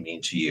healthy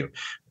mean to you?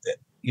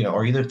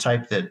 Are you the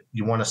type that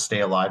you want to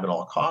stay alive at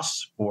all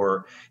costs,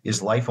 or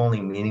is life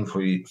only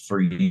meaningful for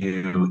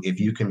you if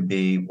you can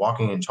be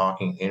walking and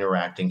talking,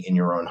 interacting in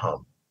your own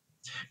home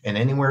and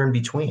anywhere in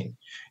between?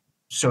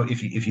 So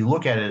if you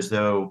look at it as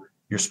though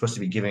you're supposed to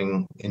be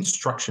giving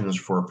instructions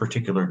for a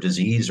particular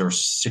disease or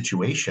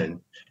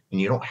situation,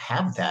 and you don't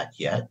have that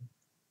yet,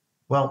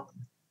 well,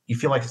 you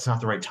feel like it's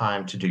not the right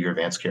time to do your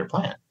advanced care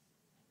plan.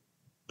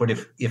 But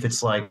if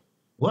it's like,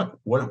 look,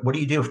 what do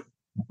you do if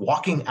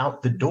walking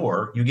out the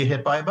door you get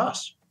hit by a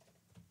bus?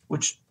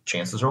 Which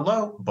chances are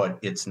low, but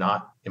it's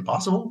not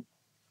impossible.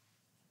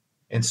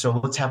 And so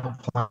let's have a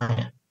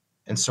plan.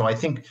 And so I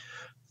think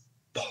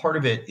part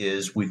of it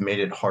is we've made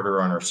it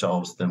harder on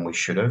ourselves than we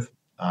should have.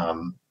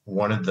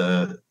 One of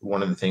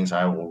the things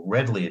I will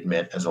readily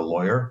admit as a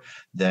lawyer,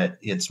 that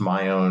it's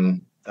my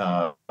own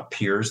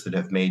peers that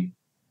have made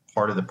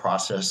part of the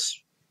process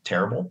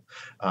terrible.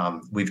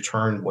 We've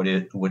turned what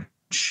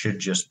should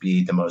just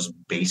be the most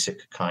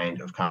basic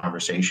kind of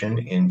conversation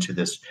into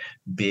this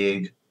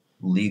big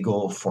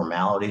legal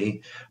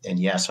formality. And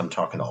yes, I'm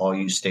talking to all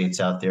you states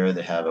out there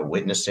that have a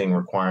witnessing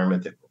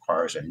requirement that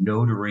requires a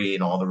notary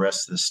and all the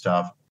rest of this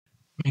stuff.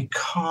 I mean,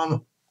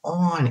 come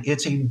on.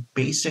 It's a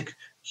basic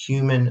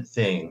human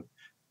thing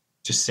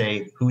to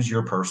say, who's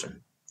your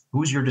person?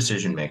 Who's your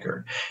decision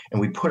maker?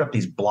 And we put up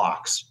these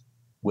blocks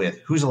with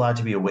who's allowed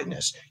to be a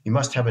witness. You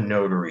must have a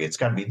notary. It's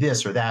got to be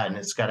this or that, and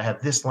it's got to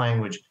have this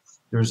language.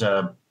 There's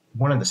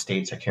one of the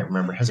states, I can't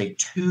remember, has a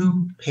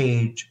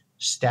 2-page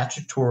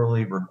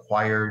statutorily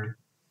required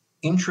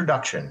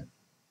introduction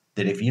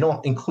that if you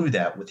don't include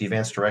that with the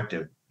advanced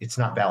directive, it's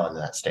not valid in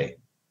that state.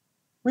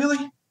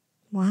 Really?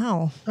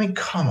 Wow. I mean,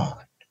 come on.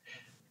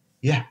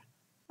 Yeah.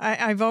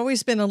 I've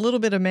always been a little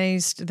bit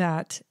amazed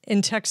that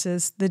in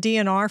Texas, the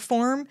DNR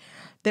form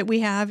that we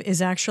have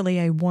is actually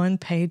a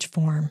 1-page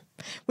form,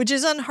 which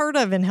is unheard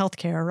of in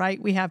healthcare,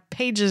 right? We have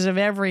pages of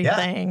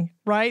everything,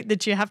 right,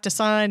 that you have to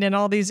sign and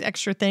all these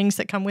extra things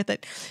that come with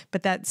it.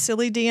 But that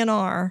silly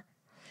DNR,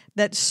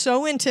 that's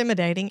so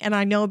intimidating, and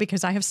I know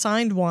because I have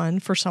signed one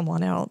for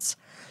someone else,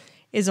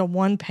 is a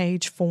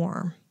 1-page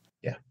form.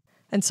 Yeah.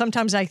 And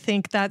sometimes I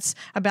think that's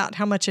about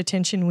how much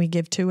attention we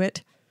give to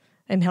it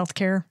in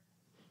healthcare.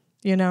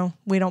 We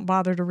don't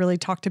bother to really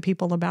talk to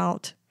people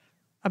about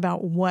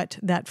what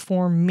that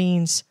form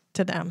means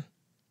to them.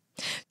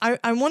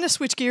 I want to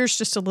switch gears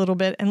just a little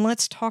bit, and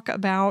let's talk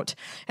about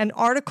an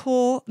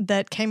article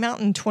that came out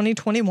in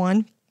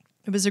 2021.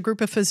 It was a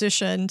group of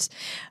physicians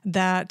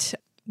that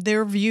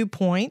their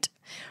viewpoint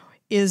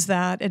is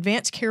that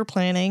advanced care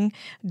planning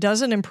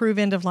doesn't improve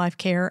end-of-life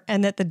care,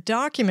 and that the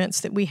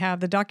documents that we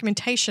have, the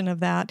documentation of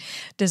that,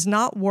 does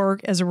not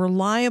work as a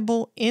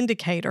reliable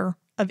indicator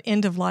of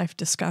end-of-life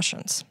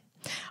discussions.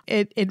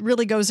 It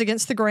really goes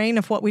against the grain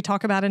of what we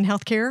talk about in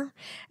healthcare,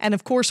 and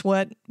of course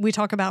what we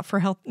talk about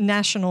for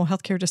National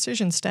Healthcare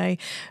Decisions Day.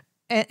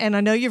 And I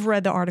know you've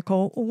read the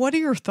article. What are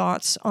your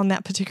thoughts on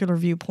that particular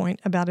viewpoint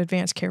about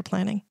advanced care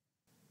planning?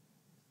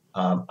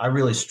 I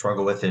really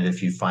struggle with it.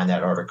 If you find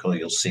that article,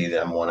 you'll see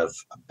that I'm one of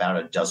about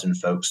a dozen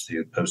folks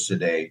who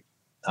posted a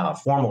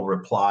formal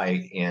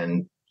reply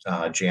in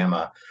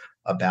JAMA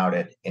about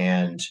it.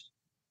 And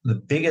the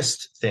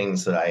biggest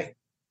things that I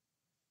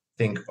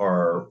think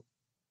are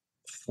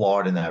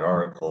flawed in that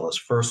article is,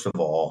 first of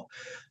all,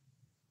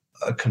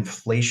 a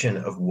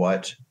conflation of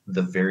what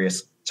the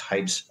various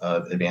types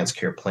of advanced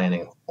care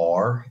planning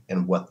are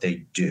and what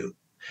they do.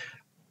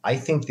 I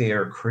think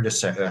they're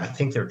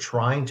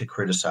trying to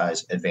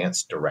criticize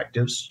advanced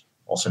directives,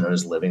 also known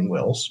as living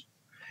wills,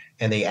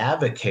 and they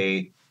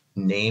advocate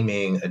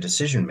naming a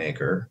decision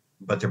maker.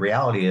 But the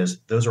reality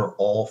is those are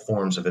all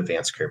forms of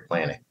advanced care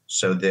planning.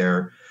 So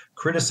they're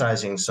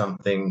criticizing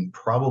something,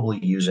 probably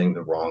using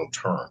the wrong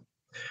term.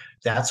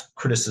 That's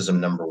criticism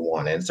number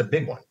one, and it's a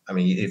big one. I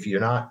mean, if we're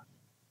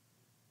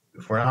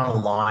not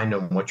aligned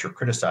on what you're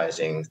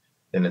criticizing,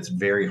 then it's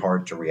very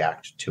hard to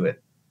react to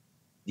it.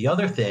 The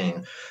other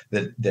thing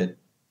that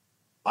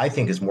I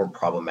think is more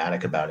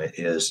problematic about it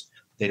is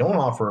they don't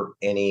offer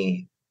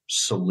any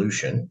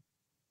solution,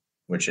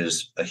 which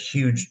is a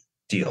huge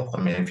deal.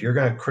 I mean, if you're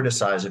going to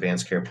criticize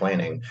advanced care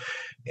planning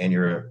and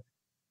you're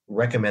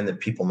recommend that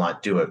people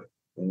not do it,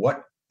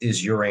 what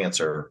is your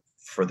answer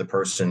for the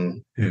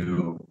person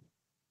who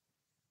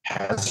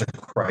has a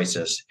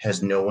crisis,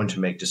 has no one to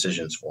make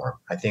decisions for him?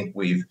 I think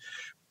we've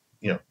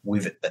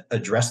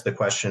addressed the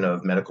question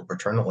of medical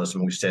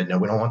paternalism. We've said, no,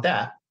 we don't want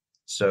that.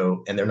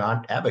 So, and they're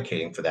not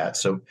advocating for that.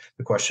 So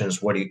the question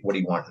is, what do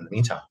you want in the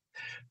meantime?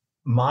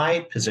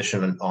 My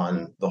position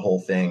on the whole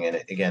thing,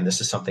 and again,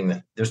 this is something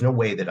that there's no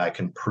way that I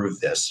can prove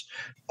this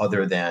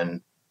other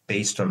than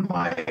based on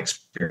my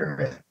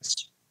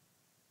experience.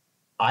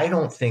 I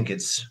don't think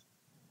it's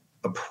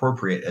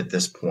appropriate at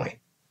this point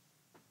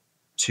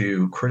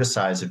to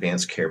criticize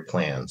advanced care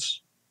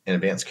plans and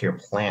advanced care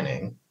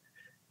planning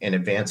and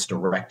advanced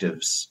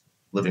directives,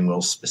 living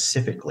wills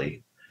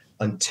specifically,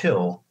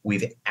 until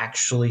we've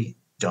actually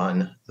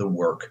done the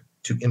work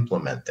to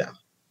implement them.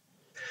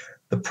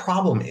 The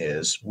problem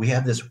is we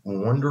have this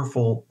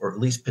wonderful, or at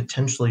least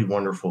potentially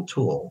wonderful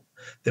tool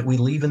that we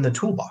leave in the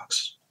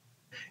toolbox.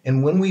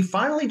 And when we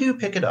finally do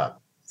pick it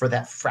up for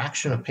that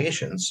fraction of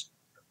patients,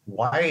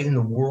 why in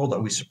the world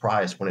are we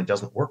surprised when it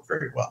doesn't work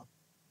very well?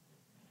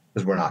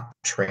 Because we're not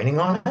training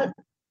on it.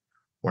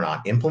 We're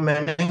not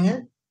implementing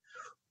it.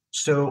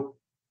 So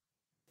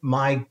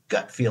my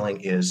gut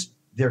feeling is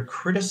they're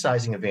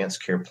criticizing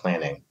advanced care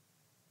planning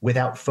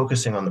without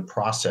focusing on the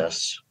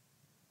process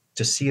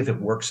to see if it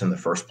works in the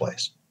first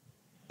place.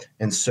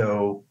 And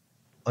so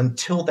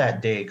until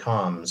that day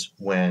comes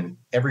when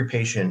every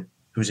patient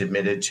who's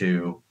admitted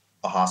to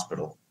a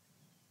hospital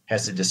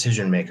has a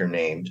decision maker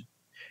named,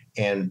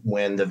 and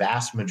when the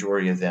vast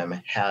majority of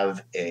them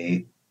have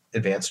a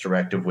advanced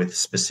directive with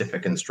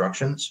specific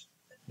instructions,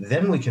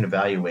 then we can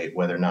evaluate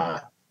whether or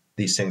not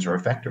these things are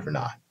effective or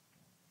not.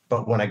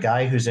 But when a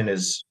guy who's in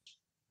his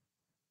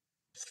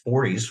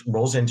 40s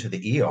rolls into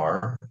the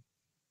ER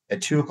at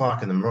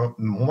 2:00 in the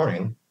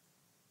morning,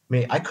 I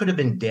mean, I could have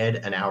been dead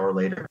an hour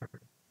later.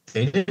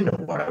 They didn't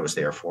know what I was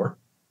there for.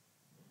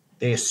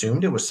 They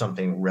assumed it was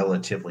something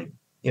relatively,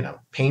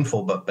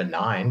 painful but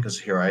benign, because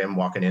here I am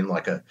walking in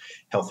like a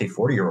healthy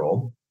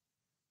 40-year-old.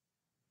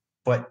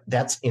 But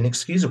that's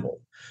inexcusable.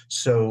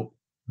 So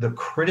the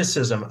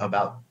criticism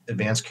about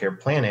advanced care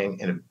planning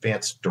and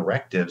advanced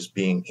directives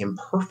being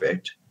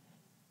imperfect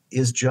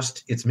is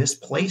it's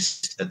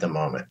misplaced at the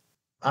moment.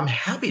 I'm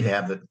happy to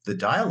have the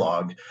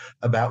dialogue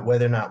about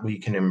whether or not we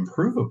can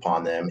improve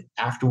upon them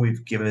after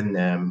we've given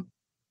them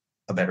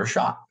a better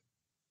shot.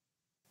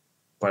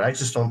 But I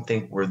just don't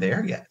think we're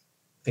there yet.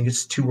 I think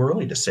it's too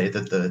early to say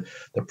that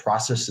the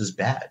process is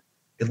bad,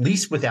 at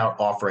least without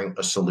offering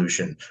a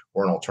solution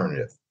or an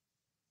alternative.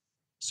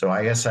 So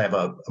I guess I have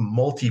a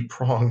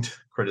multi-pronged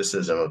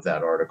criticism of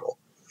that article.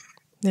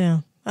 Yeah,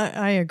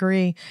 I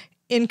agree.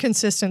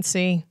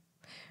 Inconsistency,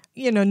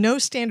 no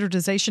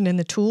standardization in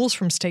the tools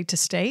from state to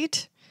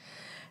state.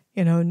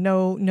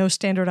 No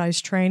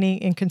standardized training,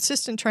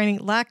 inconsistent training,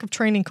 lack of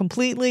training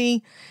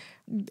completely.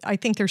 I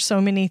think there's so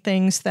many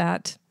things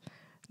that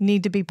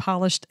need to be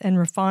polished and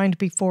refined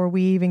before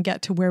we even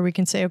get to where we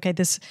can say, okay,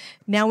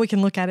 now we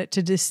can look at it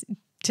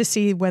to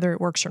see whether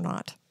it works or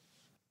not.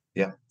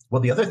 Yeah.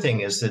 Well, the other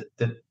thing is that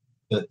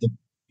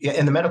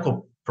and the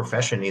medical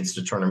profession needs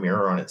to turn a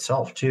mirror on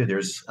itself too.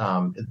 There's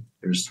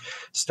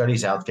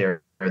studies out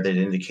there that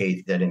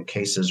indicate that in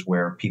cases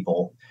where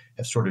people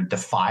have sort of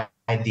defied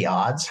the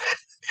odds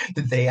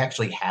that they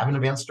actually have an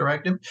advanced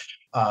directive,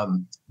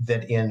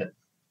 that in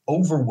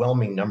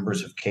overwhelming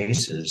numbers of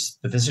cases,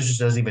 the physician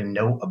doesn't even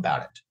know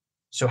about it.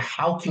 So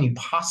how can you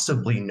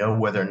possibly know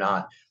whether or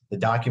not the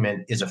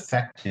document is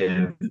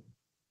effective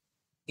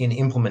in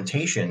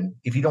implementation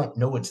if you don't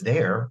know it's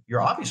there?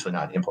 You're obviously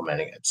not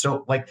implementing it.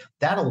 So like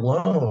that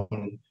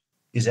alone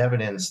is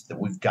evidence that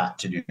we've got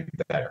to do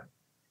better.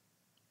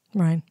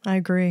 Right. I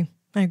agree.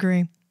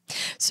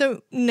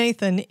 So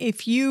Nathan,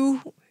 if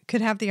you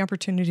could have the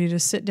opportunity to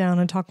sit down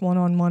and talk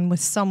one-on-one with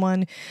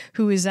someone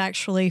who is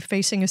actually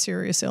facing a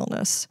serious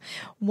illness,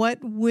 what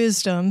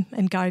wisdom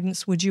and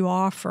guidance would you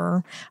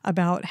offer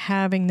about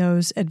having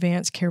those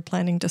advanced care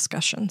planning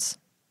discussions?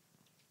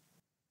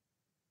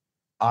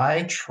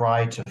 I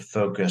try to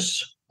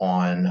focus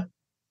on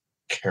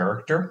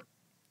character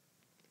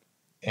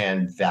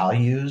and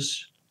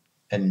values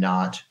and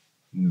not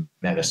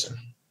medicine.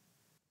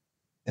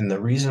 And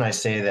the reason I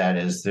say that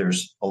is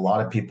there's a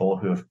lot of people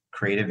who have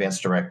created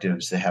advanced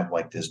directives that have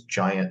like this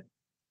giant,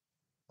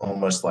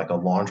 almost like a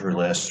laundry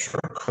list or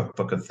a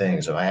cookbook of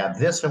things. If I have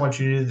this, I want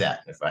you to do that.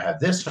 If I have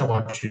this, I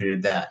want you to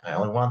do that. I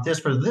only want this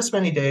for this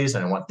many days,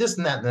 and I want this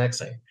and that and the next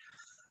thing.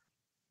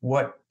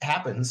 What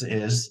happens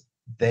is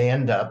they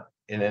end up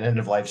in an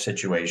end-of-life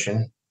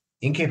situation,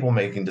 incapable of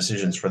making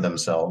decisions for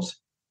themselves,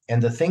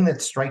 and the thing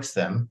that strikes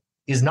them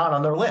is not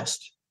on their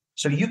list.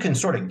 So you can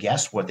sort of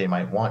guess what they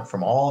might want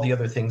from all the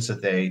other things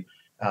that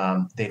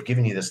they've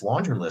given you this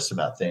laundry list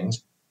about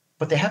things,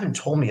 but they haven't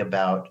told me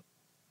about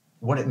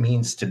what it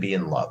means to be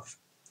in love.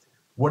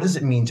 What does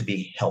it mean to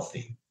be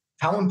healthy?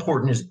 How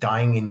important is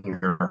dying in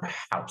your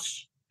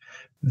house?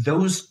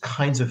 Those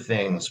kinds of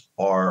things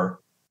are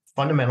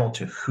fundamental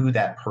to who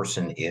that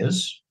person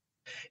is.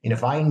 And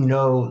if I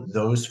know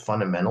those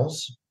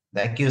fundamentals,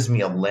 that gives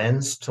me a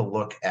lens to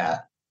look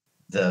at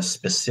the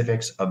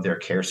specifics of their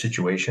care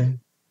situation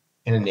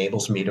and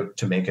enables me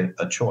to make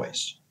a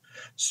choice.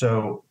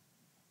 So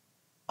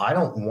I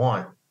don't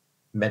want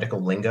medical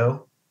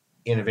lingo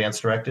in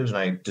advanced directives, and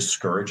I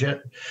discourage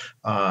it.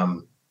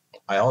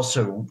 I I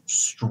also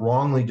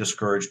strongly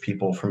discourage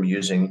people from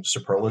using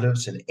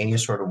superlatives in any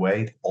sort of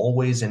way.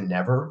 Always and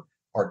never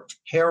are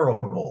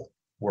terrible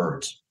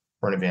words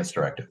for an advanced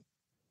directive.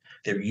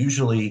 They're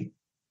usually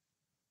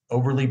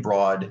overly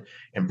broad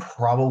and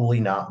probably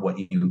not what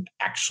you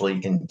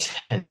actually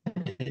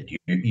intended.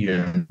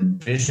 You're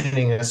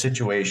envisioning a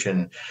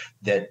situation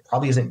that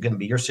probably isn't going to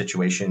be your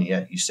situation,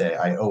 yet you say,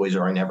 I always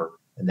or I never.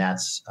 And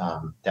that's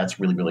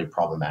really, really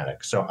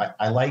problematic. So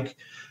I like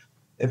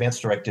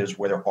advanced directives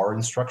where there are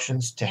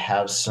instructions to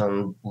have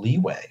some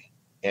leeway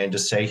and to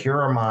say,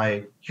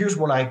 here's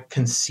what I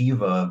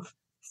conceive of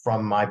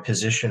from my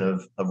position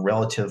of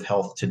relative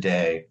health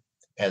today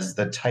as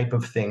the type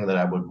of thing that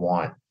I would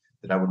want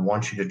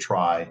you to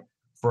try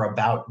for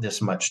about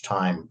this much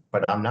time,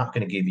 but I'm not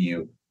going to give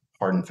you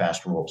hard and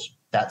fast rules.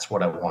 That's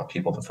what I want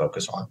people to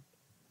focus on.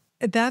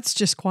 That's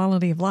just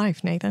quality of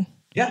life, Nathan.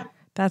 Yeah.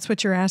 That's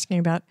what you're asking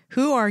about.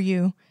 Who are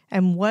you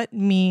and what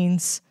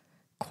means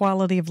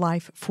quality of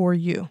life for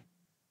you?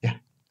 Yeah.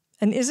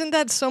 And isn't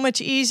that so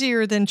much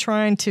easier than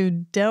trying to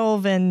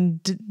delve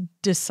and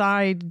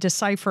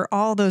decipher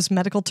all those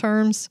medical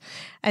terms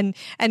and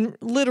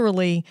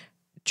literally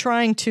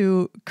trying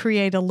to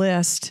create a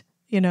list,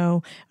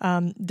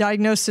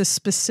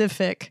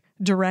 diagnosis-specific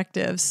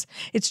directives?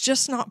 It's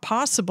just not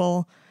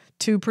possible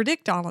to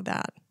predict all of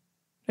that.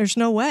 There's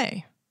no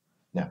way.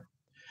 No.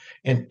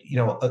 And,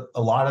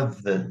 a lot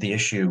of the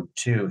issue,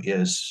 too,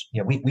 is,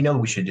 we know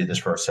we should do this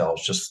for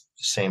ourselves, just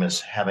the same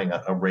as having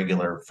a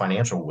regular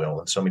financial will,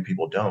 and so many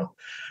people don't.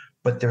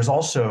 But there's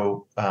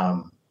also,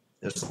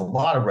 there's a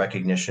lot of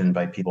recognition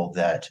by people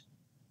that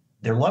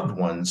their loved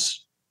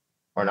ones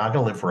are not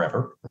going to live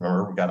forever.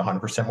 Remember, we've got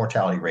 100%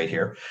 mortality rate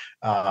here.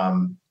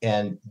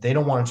 And they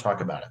don't want to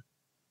talk about it.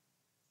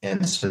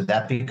 And so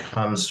that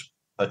becomes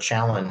a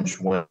challenge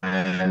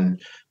when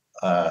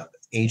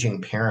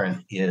aging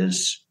parent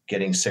is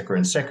getting sicker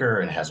and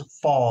sicker and has a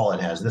fall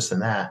and has this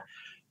and that.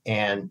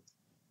 And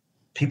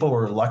people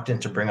are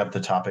reluctant to bring up the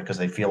topic because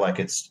they feel like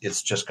it's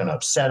just going to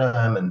upset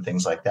them and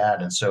things like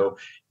that. And so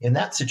in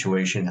that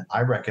situation,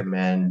 I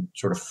recommend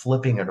sort of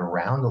flipping it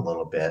around a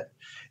little bit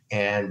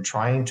and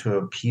trying to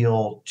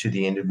appeal to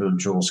the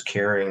individuals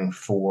caring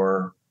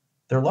for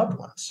their loved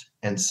ones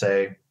and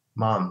say,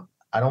 Mom,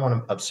 I don't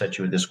want to upset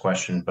you with this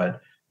question, but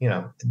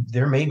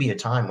there may be a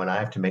time when I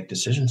have to make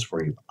decisions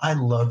for you. I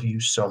love you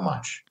so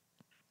much.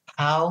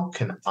 How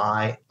can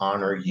I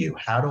honor you?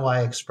 How do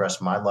I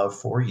express my love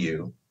for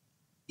you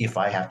if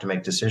I have to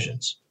make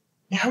decisions?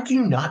 How can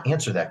you not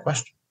answer that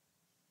question?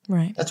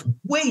 Right. That's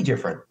way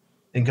different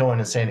than going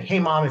and saying, hey,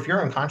 Mom, if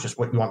you're unconscious,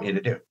 what do you want me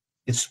to do?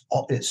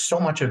 It's so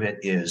much of it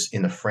is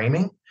in the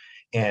framing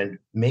and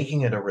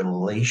making it a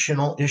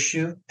relational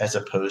issue as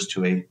opposed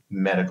to a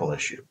medical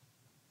issue.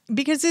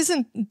 Because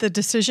isn't the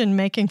decision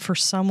making for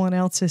someone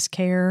else's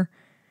care,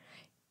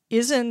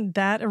 isn't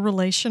that a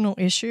relational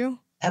issue?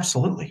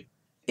 Absolutely.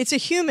 It's a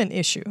human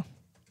issue.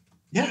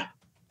 Yeah.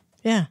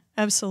 Yeah,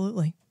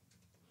 absolutely.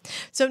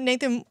 So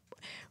Nathan,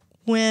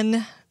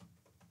 when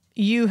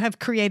you have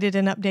created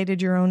and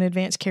updated your own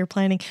advanced care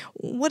planning,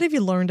 what have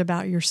you learned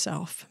about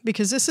yourself?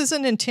 Because this is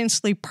an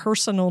intensely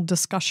personal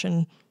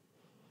discussion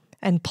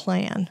and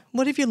plan.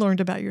 What have you learned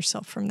about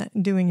yourself from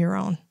that, doing your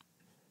own?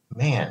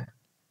 Man,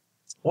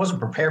 I wasn't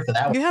prepared for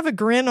that one. You have a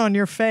grin on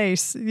your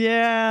face.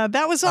 Yeah,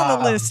 that was on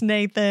the list,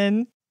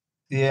 Nathan.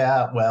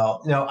 Yeah,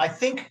 well, I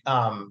think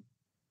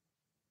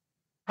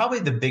probably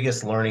the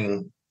biggest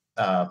learning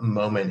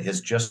moment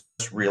is just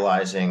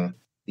realizing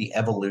the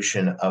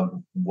evolution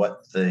of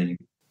what the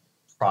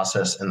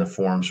process and the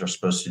forms are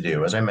supposed to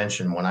do. As I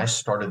mentioned, when I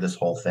started this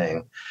whole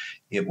thing,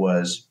 it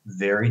was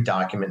very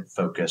document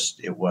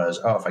focused. It was,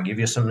 if I give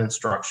you some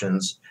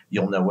instructions,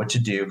 you'll know what to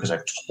do because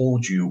I've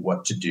told you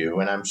what to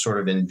do. And I'm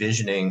sort of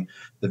envisioning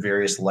the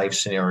various life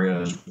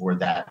scenarios where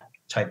that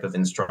type of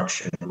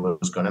instruction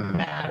was going to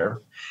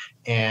matter.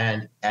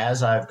 And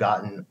as I've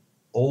gotten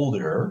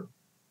older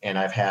and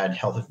I've had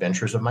health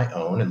adventures of my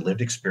own and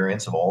lived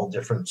experience of all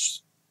different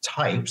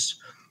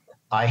types,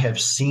 I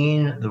have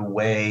seen the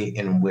way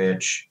in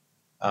which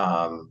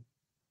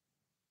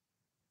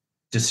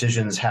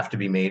decisions have to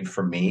be made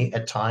for me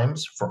at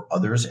times, for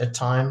others at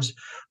times,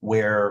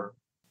 where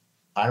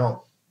I don't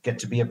get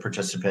to be a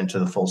participant to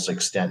the full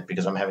extent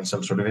because I'm having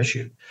some sort of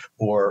issue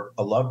or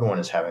a loved one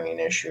is having an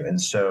issue. And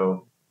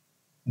so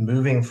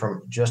moving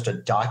from just a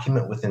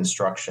document with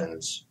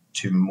instructions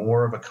to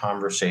more of a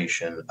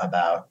conversation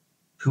about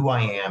who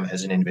I am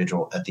as an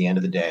individual at the end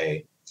of the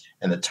day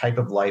and the type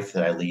of life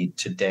that I lead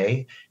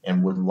today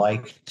and would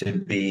like to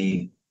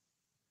be,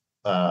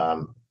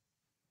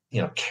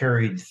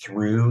 carried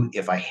through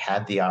if I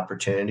had the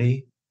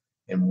opportunity,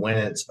 and when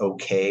it's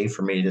okay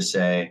for me to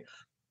say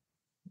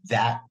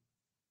that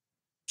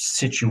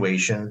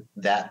situation,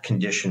 that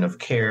condition of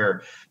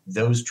care,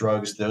 those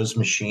drugs, those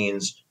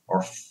machines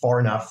are far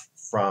enough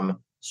from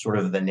sort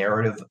of the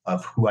narrative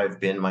of who I've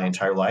been my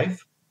entire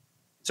life.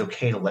 It's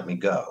okay to let me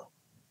go.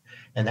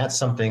 And that's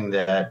something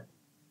that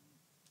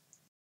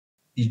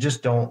you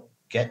just don't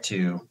get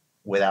to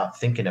without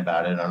thinking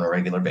about it on a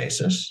regular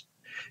basis.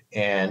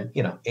 And,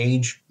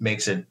 age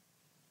makes it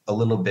a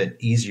little bit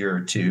easier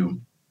to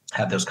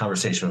have those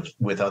conversations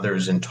with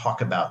others and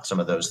talk about some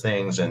of those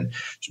things and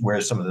where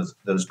some of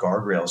those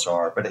guardrails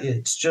are. But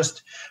it's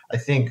just, I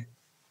think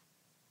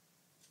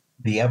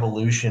the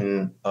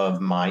evolution of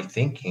my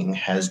thinking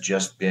has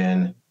just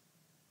been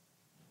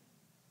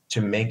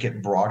to make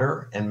it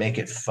broader and make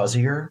it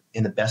fuzzier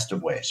in the best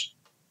of ways.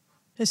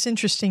 It's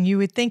interesting. You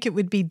would think it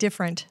would be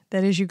different,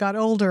 that as you got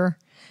older,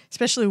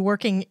 especially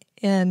working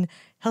in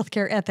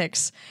healthcare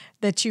ethics,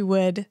 that you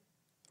would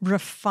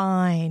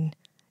refine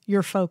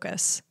your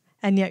focus.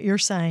 And yet you're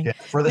saying,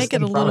 make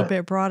it a little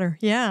bit broader.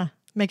 Yeah,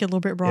 make it a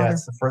little bit broader. Yeah,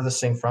 it's the furthest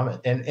thing from it.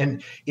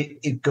 And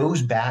it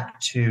goes back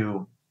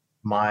to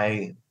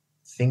my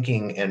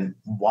thinking and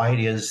why it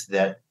is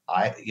that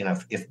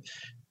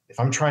if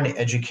I'm trying to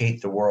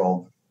educate the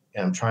world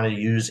and I'm trying to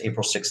use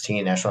April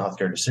 16, National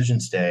Healthcare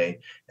Decisions Day,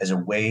 as a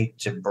way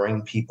to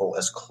bring people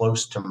as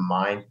close to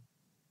my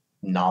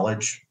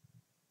knowledge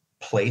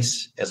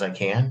place as I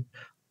can,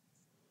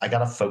 I got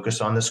to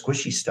focus on the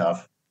squishy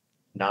stuff,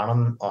 not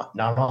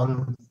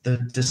on the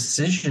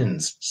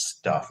decisions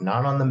stuff,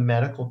 not on the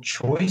medical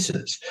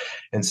choices.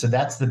 And so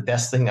that's the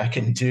best thing I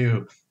can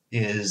do,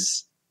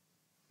 is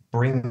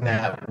bring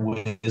that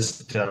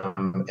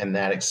wisdom and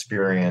that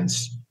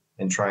experience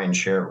and try and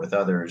share it with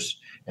others,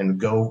 and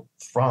go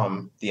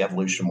from the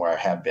evolution where I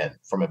have been,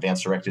 from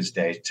Advanced Directives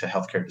Day to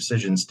Healthcare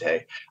Decisions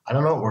Day. I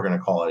don't know what we're going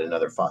to call it,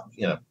 another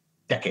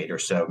decade or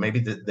so. Maybe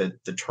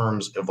the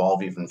terms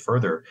evolve even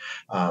further,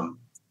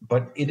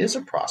 but it is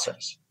a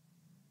process.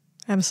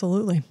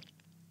 Absolutely.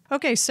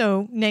 Okay,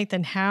 so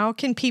Nathan, how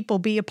can people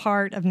be a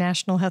part of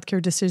National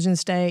Healthcare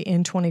Decisions Day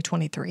in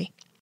 2023?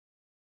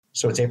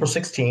 So it's April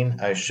 16.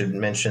 I should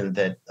mention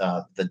that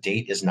the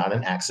date is not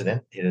an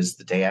accident. It is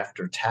the day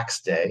after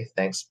Tax Day.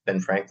 Thanks, Ben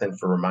Franklin,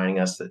 for reminding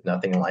us that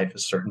nothing in life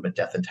is certain but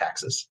death and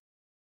taxes.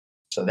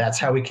 So that's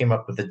how we came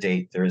up with the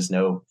date. There is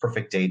no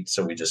perfect date,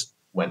 so we just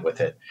went with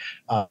it.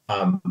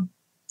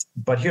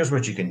 But here's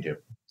what you can do.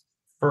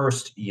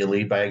 First, you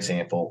lead by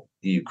example.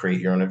 You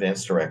create your own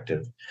advance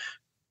directive.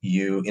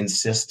 You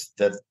insist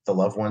that the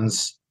loved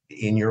ones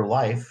in your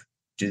life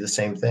do the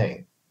same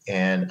thing.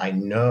 And I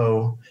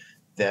know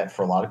that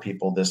for a lot of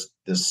people,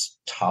 this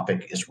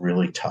topic is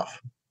really tough.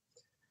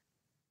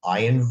 I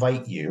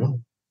invite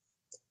you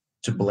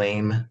to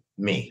blame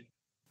me.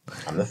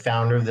 I'm the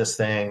founder of this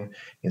thing.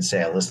 You can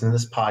say, I listened to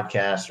this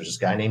podcast. There's this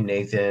guy named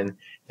Nathan,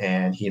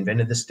 and he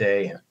invented this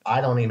day. And I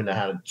don't even know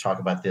how to talk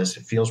about this.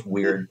 It feels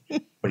weird,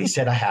 but he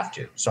said I have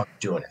to, so I'm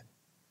doing it.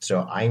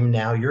 So I'm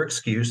now your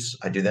excuse.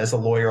 I do that as a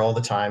lawyer all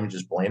the time.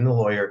 Just blame the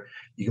lawyer.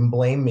 You can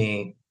blame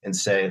me and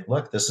say,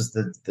 look, this is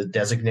the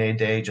designated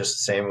day, just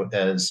the same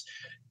as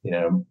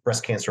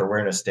Breast Cancer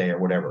Awareness Day or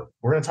whatever.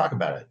 We're going to talk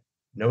about it.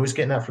 Nobody's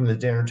getting up from the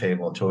dinner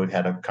table until we've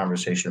had a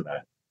conversation about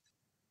it.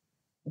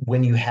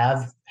 When you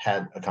have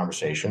had a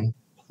conversation,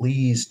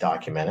 please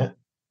document it,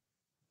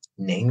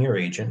 name your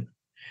agent,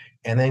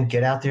 and then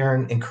get out there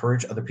and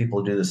encourage other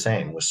people to do the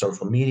same with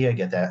social media.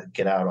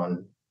 Get out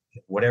on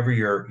whatever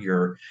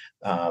your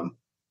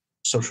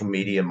social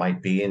media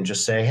might be, and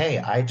just say, hey,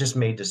 I just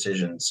made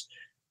decisions.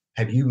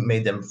 Have you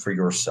made them for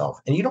yourself?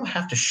 And you don't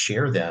have to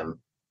share them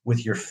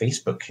with your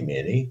Facebook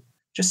community.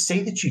 Just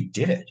say that you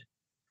did it.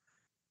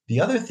 The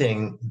other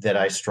thing that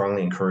I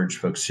strongly encourage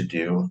folks to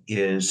do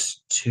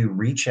is to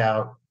reach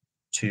out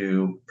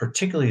to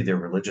particularly their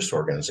religious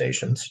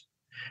organizations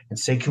and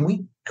say, can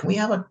we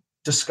have a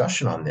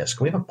discussion on this?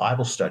 Can we have a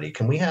Bible study?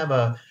 Can we have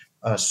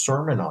a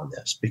sermon on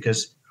this?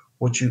 Because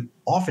what you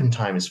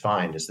oftentimes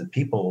find is that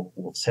people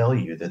will tell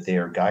you that they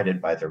are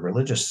guided by their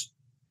religious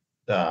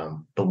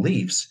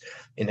beliefs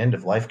in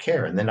end-of-life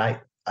care. And then I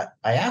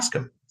ask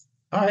them,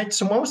 all right,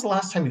 so when was the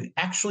last time you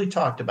actually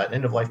talked about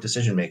end-of-life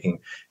decision-making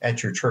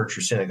at your church,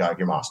 your synagogue,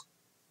 your mosque?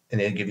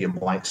 And they give you a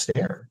blank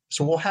stare.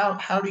 So, well,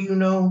 how do you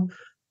know?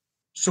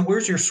 So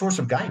where's your source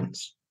of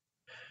guidance?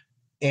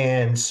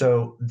 And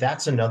so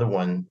that's another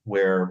one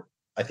where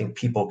I think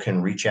people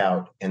can reach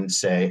out and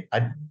say,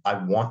 I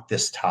want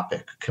this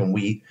topic. Can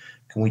we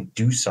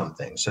do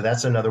something? So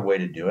that's another way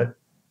to do it.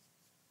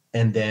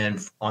 And then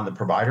on the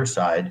provider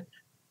side,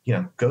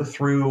 go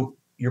through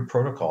your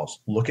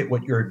protocols. Look at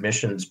what your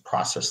admissions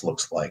process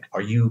looks like.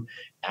 Are you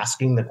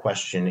asking the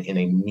question in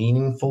a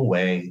meaningful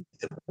way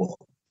that will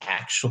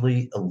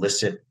actually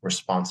elicit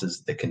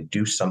responses that can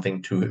do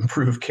something to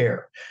improve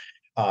care?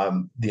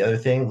 The other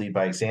thing, lead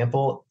by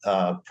example.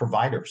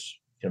 Providers.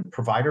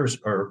 Providers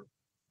are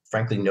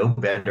frankly no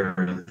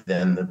better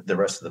than the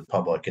rest of the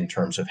public in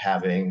terms of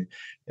having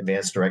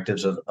advanced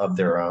directives of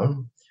their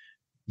own.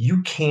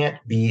 You can't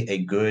be a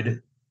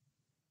good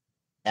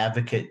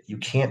advocate. You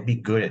can't be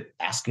good at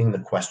asking the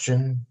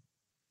question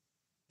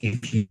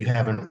if you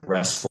haven't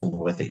wrestled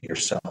with it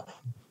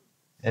yourself.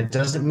 And it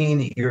doesn't mean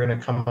that you're going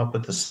to come up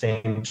with the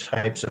same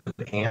types of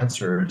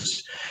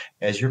answers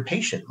as your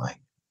patient might.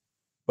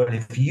 But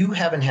if you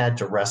haven't had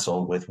to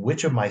wrestle with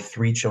which of my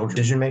 3 children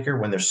decision maker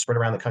when they're spread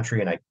around the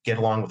country and I get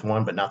along with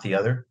one but not the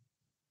other,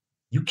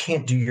 you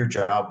can't do your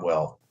job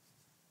well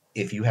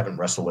if you haven't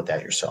wrestled with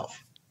that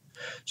yourself.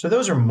 So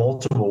those are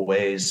multiple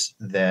ways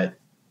that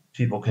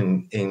people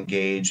can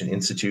engage and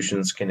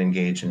institutions can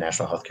engage in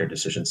National Healthcare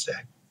Decisions Day.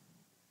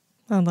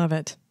 I love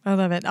it. I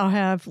love it. I'll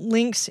have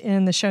links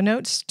in the show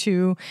notes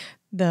to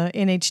the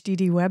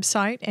NHDD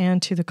website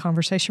and to the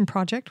Conversation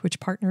Project, which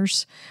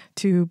partners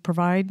to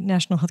provide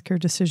National Healthcare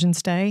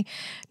Decisions Day.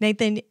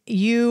 Nathan,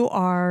 you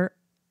are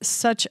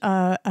such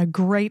a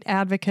great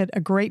advocate, a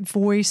great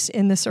voice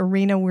in this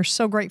arena. We're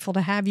so grateful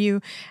to have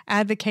you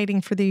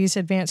advocating for these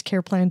advanced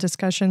care plan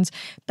discussions.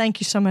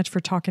 Thank you so much for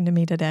talking to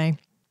me today.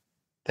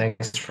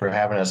 Thanks for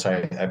having us. I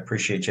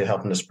appreciate you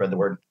helping to spread the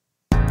word.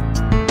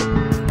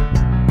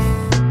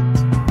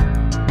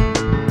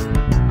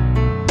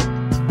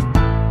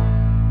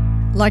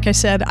 Like I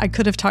said, I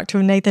could have talked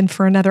to Nathan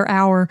for another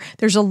hour.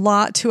 There's a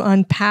lot to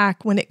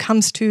unpack when it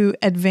comes to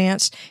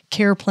advanced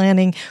care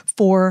planning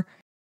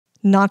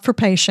not for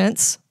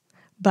patients,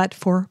 but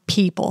for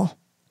people.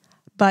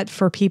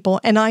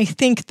 And I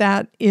think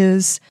that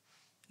is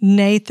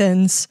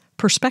Nathan's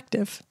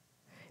perspective.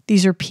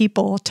 These are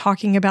people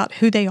talking about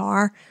who they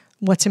are,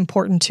 what's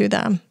important to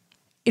them.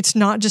 It's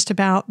not just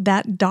about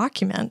that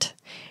document.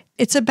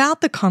 It's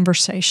about the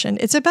conversation.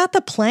 It's about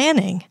the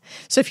planning.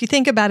 So if you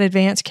think about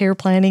advanced care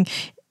planning,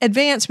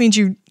 advanced means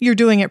you're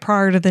doing it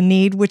prior to the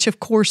need, which of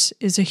course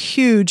is a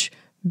huge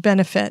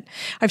benefit.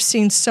 I've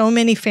seen so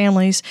many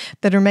families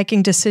that are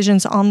making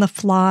decisions on the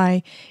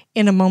fly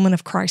in a moment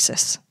of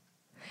crisis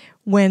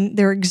when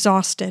they're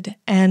exhausted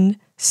and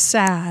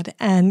sad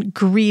and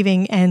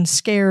grieving and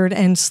scared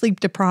and sleep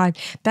deprived.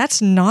 That's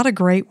not a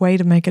great way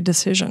to make a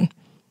decision,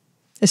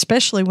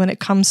 especially when it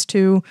comes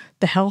to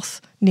the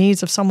health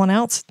needs of someone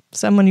else,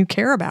 someone you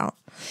care about.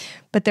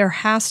 But there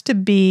has to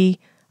be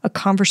a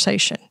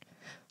conversation,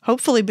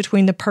 hopefully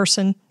between the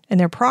person and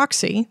their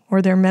proxy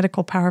or their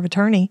medical power of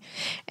attorney.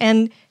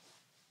 And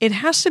it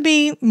has to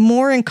be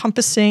more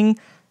encompassing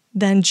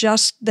than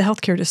just the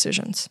healthcare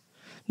decisions.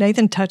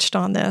 Nathan touched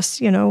on this.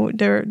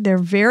 There are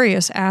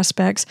various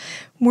aspects.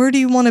 Where do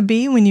you want to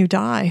be when you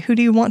die? Who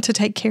do you want to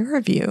take care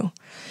of you?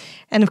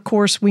 And of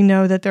course, we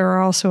know that there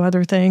are also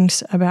other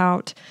things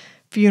about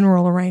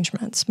funeral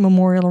arrangements,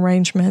 memorial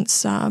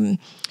arrangements,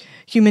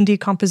 human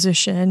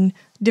decomposition,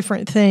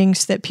 different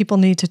things that people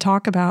need to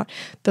talk about.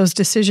 Those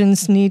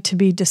decisions need to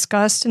be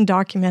discussed and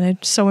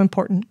documented. So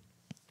important.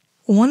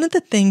 One of the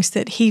things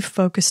that he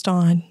focused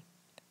on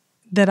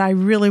that I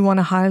really want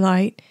to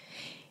highlight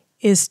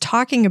is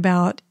talking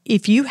about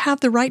if you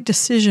have the right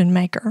decision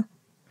maker,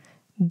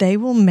 they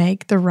will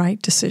make the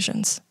right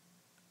decisions.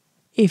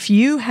 If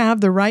you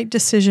have the right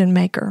decision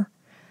maker,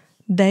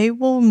 they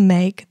will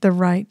make the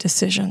right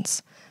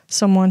decisions.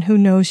 Someone who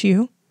knows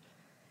you,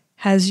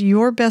 has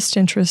your best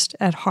interest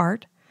at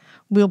heart,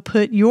 will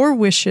put your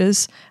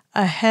wishes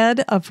ahead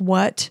of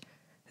what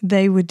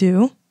they would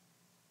do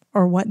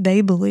or what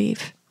they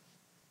believe.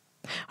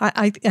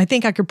 I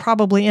think I could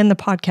probably end the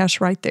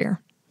podcast right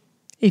there.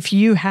 If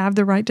you have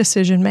the right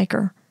decision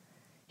maker,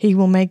 he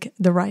will make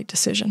the right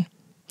decision.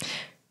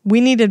 We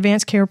need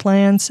advanced care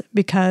plans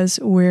because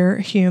we're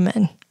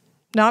human,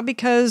 not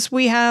because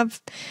we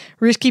have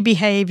risky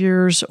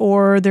behaviors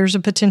or there's a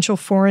potential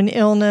for an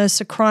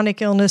illness, a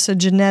chronic illness, a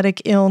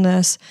genetic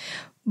illness,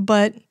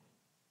 but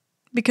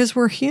because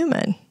we're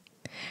human.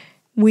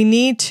 We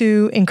need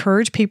to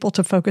encourage people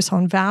to focus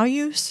on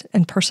values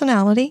and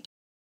personality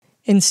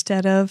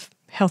instead of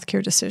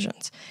healthcare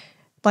decisions.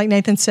 Like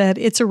Nathan said,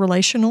 it's a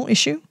relational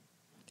issue.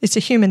 It's a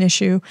human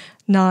issue,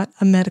 not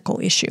a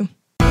medical issue.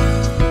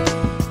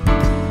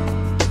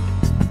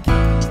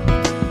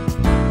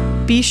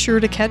 Be sure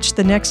to catch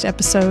the next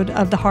episode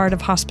of the Heart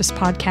of Hospice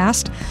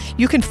podcast.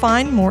 You can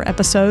find more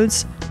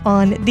episodes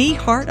on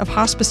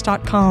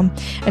theheartofhospice.com.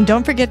 And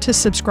don't forget to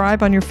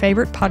subscribe on your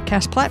favorite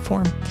podcast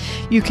platform.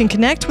 You can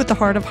connect with the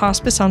Heart of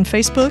Hospice on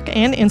Facebook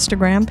and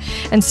Instagram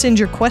and send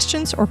your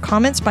questions or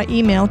comments by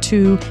email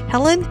to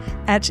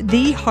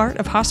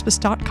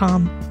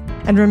helen@theheartofhospice.com.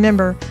 And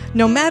remember,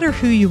 no matter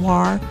who you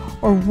are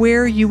or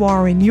where you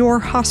are in your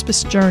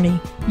hospice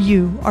journey,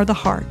 you are the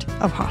heart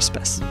of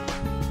hospice.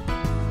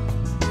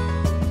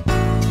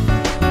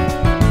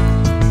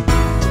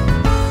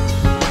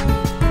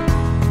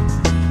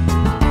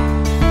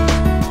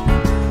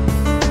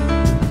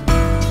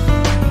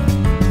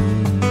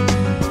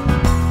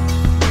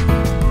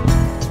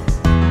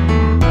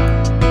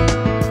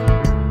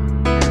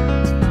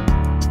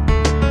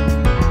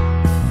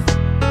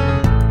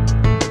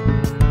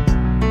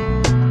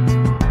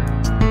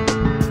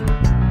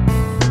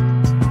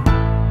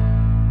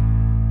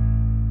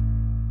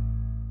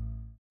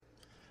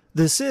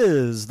 This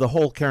is the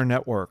Whole Care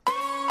Network.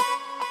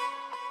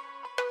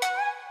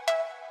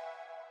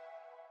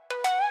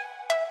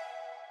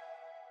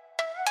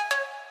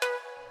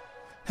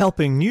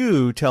 Helping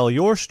you tell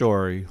your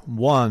story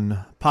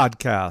one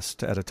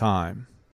podcast at a time.